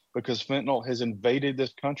town because fentanyl has invaded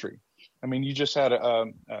this country. I mean, you just had a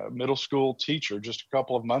middle school teacher just a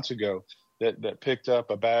couple of months ago that picked up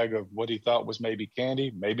a bag of what he thought was maybe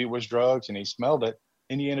candy, maybe it was drugs, and he smelled it,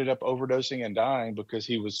 and he ended up overdosing and dying because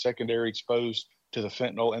he was secondary exposed to the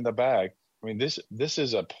fentanyl in the bag. I mean, this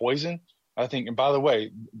is a poison, I think. And by the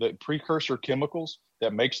way, the precursor chemicals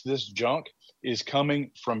that makes this junk is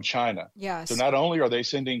coming from China. Yes. So not only are they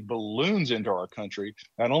sending balloons into our country,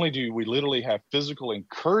 not only do we literally have physical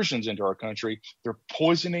incursions into our country, they're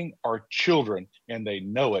poisoning our children, and they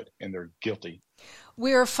know it, and they're guilty.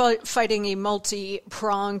 We are fighting a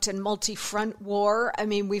multi-pronged and multi-front war. I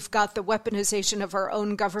mean, we've got the weaponization of our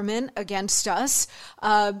own government against us.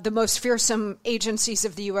 The most fearsome agencies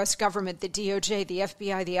of the U.S. government, the DOJ, the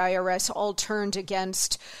FBI, the IRS, all turned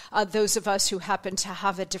against those of us who happen to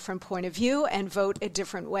have a different point of view and vote a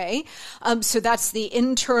different way. So that's the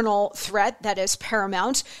internal threat that is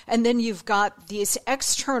paramount. And then you've got these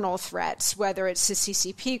external threats, whether it's the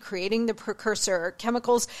CCP creating the precursor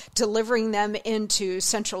chemicals, delivering them into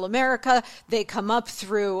Central America. They come up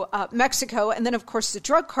through Mexico. And then, of course, the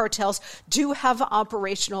drug cartels do have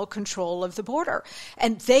operational control of the border.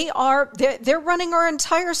 And they're running our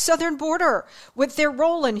entire southern border with their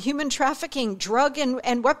role in human trafficking, drug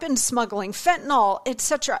and weapons smuggling, fentanyl,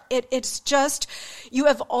 etc. It's just, you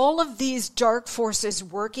have all of these dark forces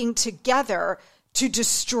working together to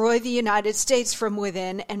destroy the United States from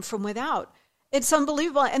within and from without. It's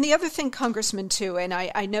unbelievable. And the other thing, Congressman, too, and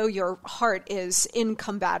I know your heart is in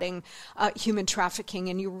combating human trafficking,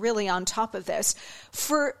 and you're really on top of this.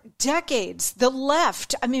 For decades, the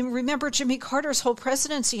left, I mean, remember Jimmy Carter's whole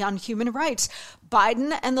presidency on human rights.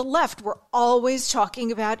 Biden and the left were always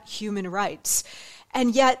talking about human rights.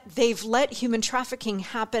 And yet they've let human trafficking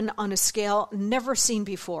happen on a scale never seen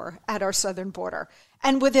before at our southern border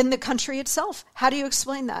and within the country itself. How do you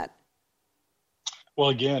explain that? Well,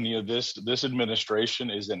 again, this administration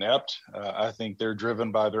is inept. I think they're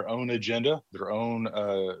driven by their own agenda, their own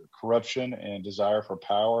corruption and desire for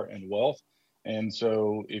power and wealth. And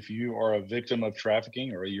so if you are a victim of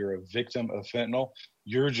trafficking or you're a victim of fentanyl,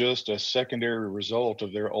 you're just a secondary result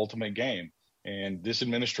of their ultimate game. And this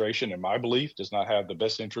administration, in my belief, does not have the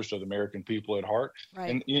best interest of the American people at heart.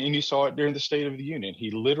 Right. And you saw it during the State of the Union.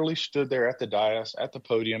 He literally stood there at the dais, at the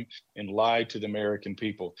podium, and lied to the American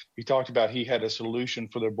people. He talked about he had a solution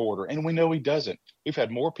for their border, and we know he doesn't. We've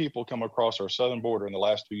had more people come across our southern border in the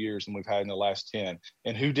last 2 years than we've had in the last 10.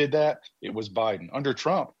 And who did that? It was Biden. Under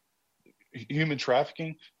Trump, human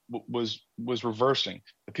trafficking was reversing.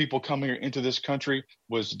 The people coming into this country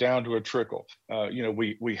was down to a trickle.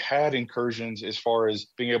 We had incursions as far as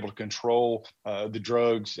being able to control the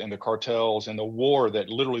drugs and the cartels and the war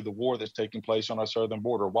that's taking place on our southern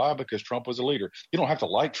border. Why? Because Trump was a leader. You don't have to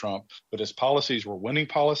like Trump, but his policies were winning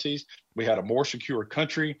policies. We had a more secure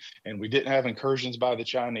country, and we didn't have incursions by the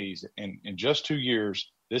Chinese. And in just 2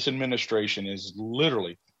 years, this administration is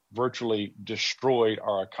literally virtually destroyed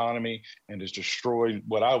our economy and has destroyed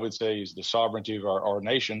what I would say is the sovereignty of our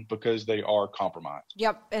nation, because they are compromised.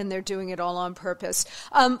 Yep, and they're doing it all on purpose.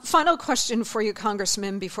 Final question for you,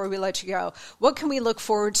 Congressman, before we let you go. What can we look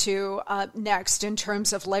forward to next in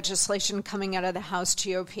terms of legislation coming out of the House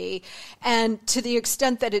GOP? And to the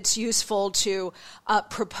extent that it's useful to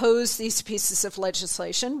propose these pieces of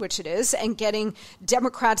legislation, which it is, and getting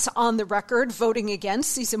Democrats on the record voting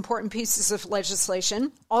against these important pieces of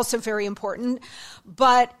legislation, also very important.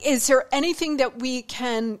 But is there anything that we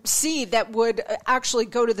can see that would actually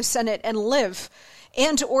go to the Senate and live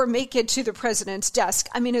and or make it to the president's desk?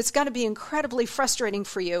 I mean, it's got to be incredibly frustrating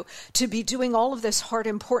for you to be doing all of this hard,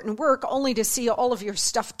 important work only to see all of your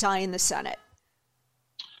stuff die in the Senate.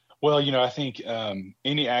 Well, I think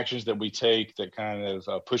any actions that we take that kind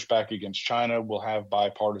of push back against China will have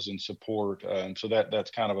bipartisan support. So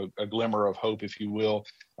that's kind of a glimmer of hope, if you will.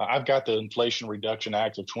 I've got the Inflation Reduction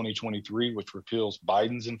Act of 2023, which repeals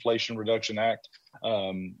Biden's Inflation Reduction Act.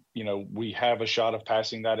 We have a shot of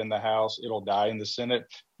passing that in the House. It'll die in the Senate,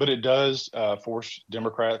 but it does force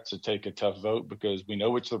Democrats to take a tough vote, because we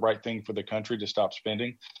know it's the right thing for the country to stop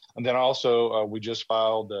spending. And then also we just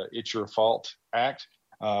filed the It's Your Fault Act,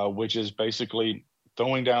 which is basically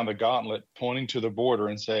throwing down the gauntlet, pointing to the border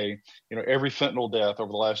and say, every fentanyl death over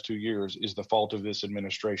the last 2 years is the fault of this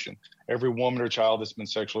administration. Every woman or child that's been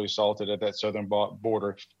sexually assaulted at that southern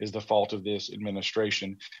border is the fault of this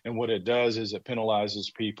administration. And what it does is it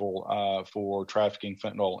penalizes people for trafficking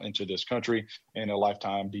fentanyl into this country and a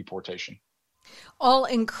lifetime deportation. All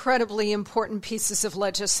incredibly important pieces of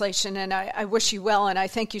legislation, and I wish you well, and I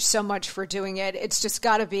thank you so much for doing it. It's just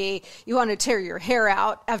got to be, you want to tear your hair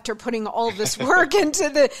out after putting all of this work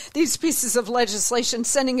into these pieces of legislation,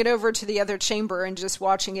 sending it over to the other chamber and just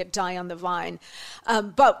watching it die on the vine.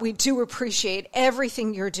 But we do appreciate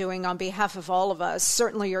everything you're doing on behalf of all of us,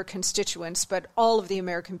 certainly your constituents, but all of the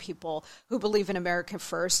American people who believe in America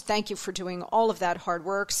first. Thank you for doing all of that hard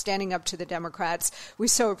work, standing up to the Democrats. We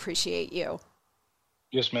so appreciate you.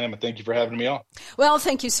 Yes, ma'am. And thank you for having me on. Well,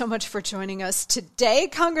 thank you so much for joining us today,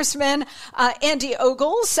 Congressman Andy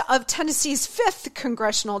Ogles of Tennessee's 5th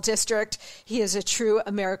Congressional District. He is a true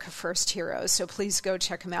America First hero, so please go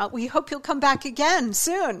check him out. We hope you'll come back again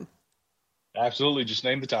soon. Absolutely. Just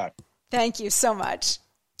name the time. Thank you so much.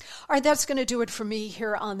 All right, that's going to do it for me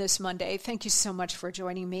here on this Monday. Thank you so much for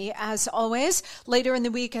joining me. As always, later in the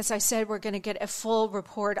week, as I said, we're going to get a full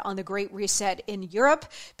report on the Great Reset in Europe,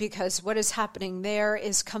 because what is happening there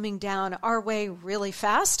is coming down our way really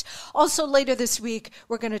fast. Also, later this week,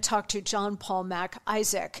 we're going to talk to John Paul Mac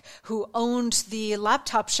Isaac, who owned the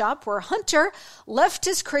laptop shop where Hunter left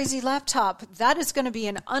his crazy laptop. That is going to be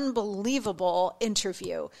an unbelievable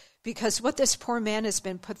interview, because what this poor man has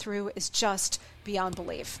been put through is just beyond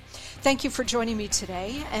belief. Thank you for joining me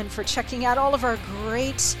today and for checking out all of our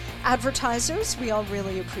great advertisers. We all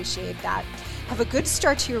really appreciate that. Have a good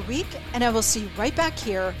start to your week, and I will see you right back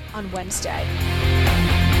here on Wednesday.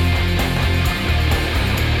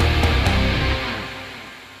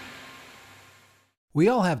 We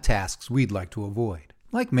all have tasks we'd like to avoid,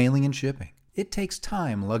 like mailing and shipping. It takes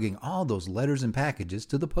time lugging all those letters and packages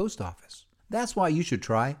to the post office. That's why you should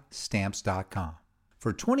try Stamps.com.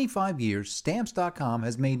 For 25 years, Stamps.com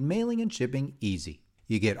has made mailing and shipping easy.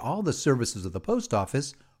 You get all the services of the post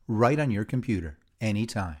office right on your computer,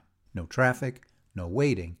 anytime. No traffic, no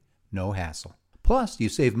waiting, no hassle. Plus, you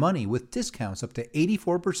save money with discounts up to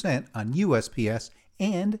 84% on USPS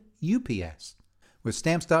and UPS. With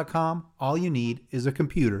Stamps.com, all you need is a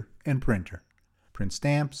computer and printer. Print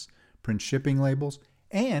stamps, print shipping labels,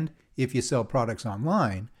 and if you sell products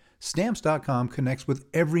online, Stamps.com connects with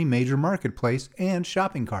every major marketplace and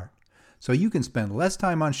shopping cart, so you can spend less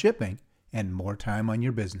time on shipping and more time on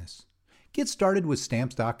your business. Get started with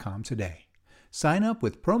Stamps.com today. Sign up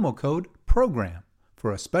with promo code PROGRAM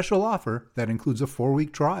for a special offer that includes a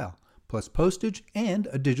 4-week trial, plus postage and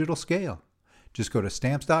a digital scale. Just go to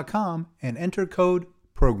Stamps.com and enter code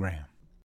PROGRAM.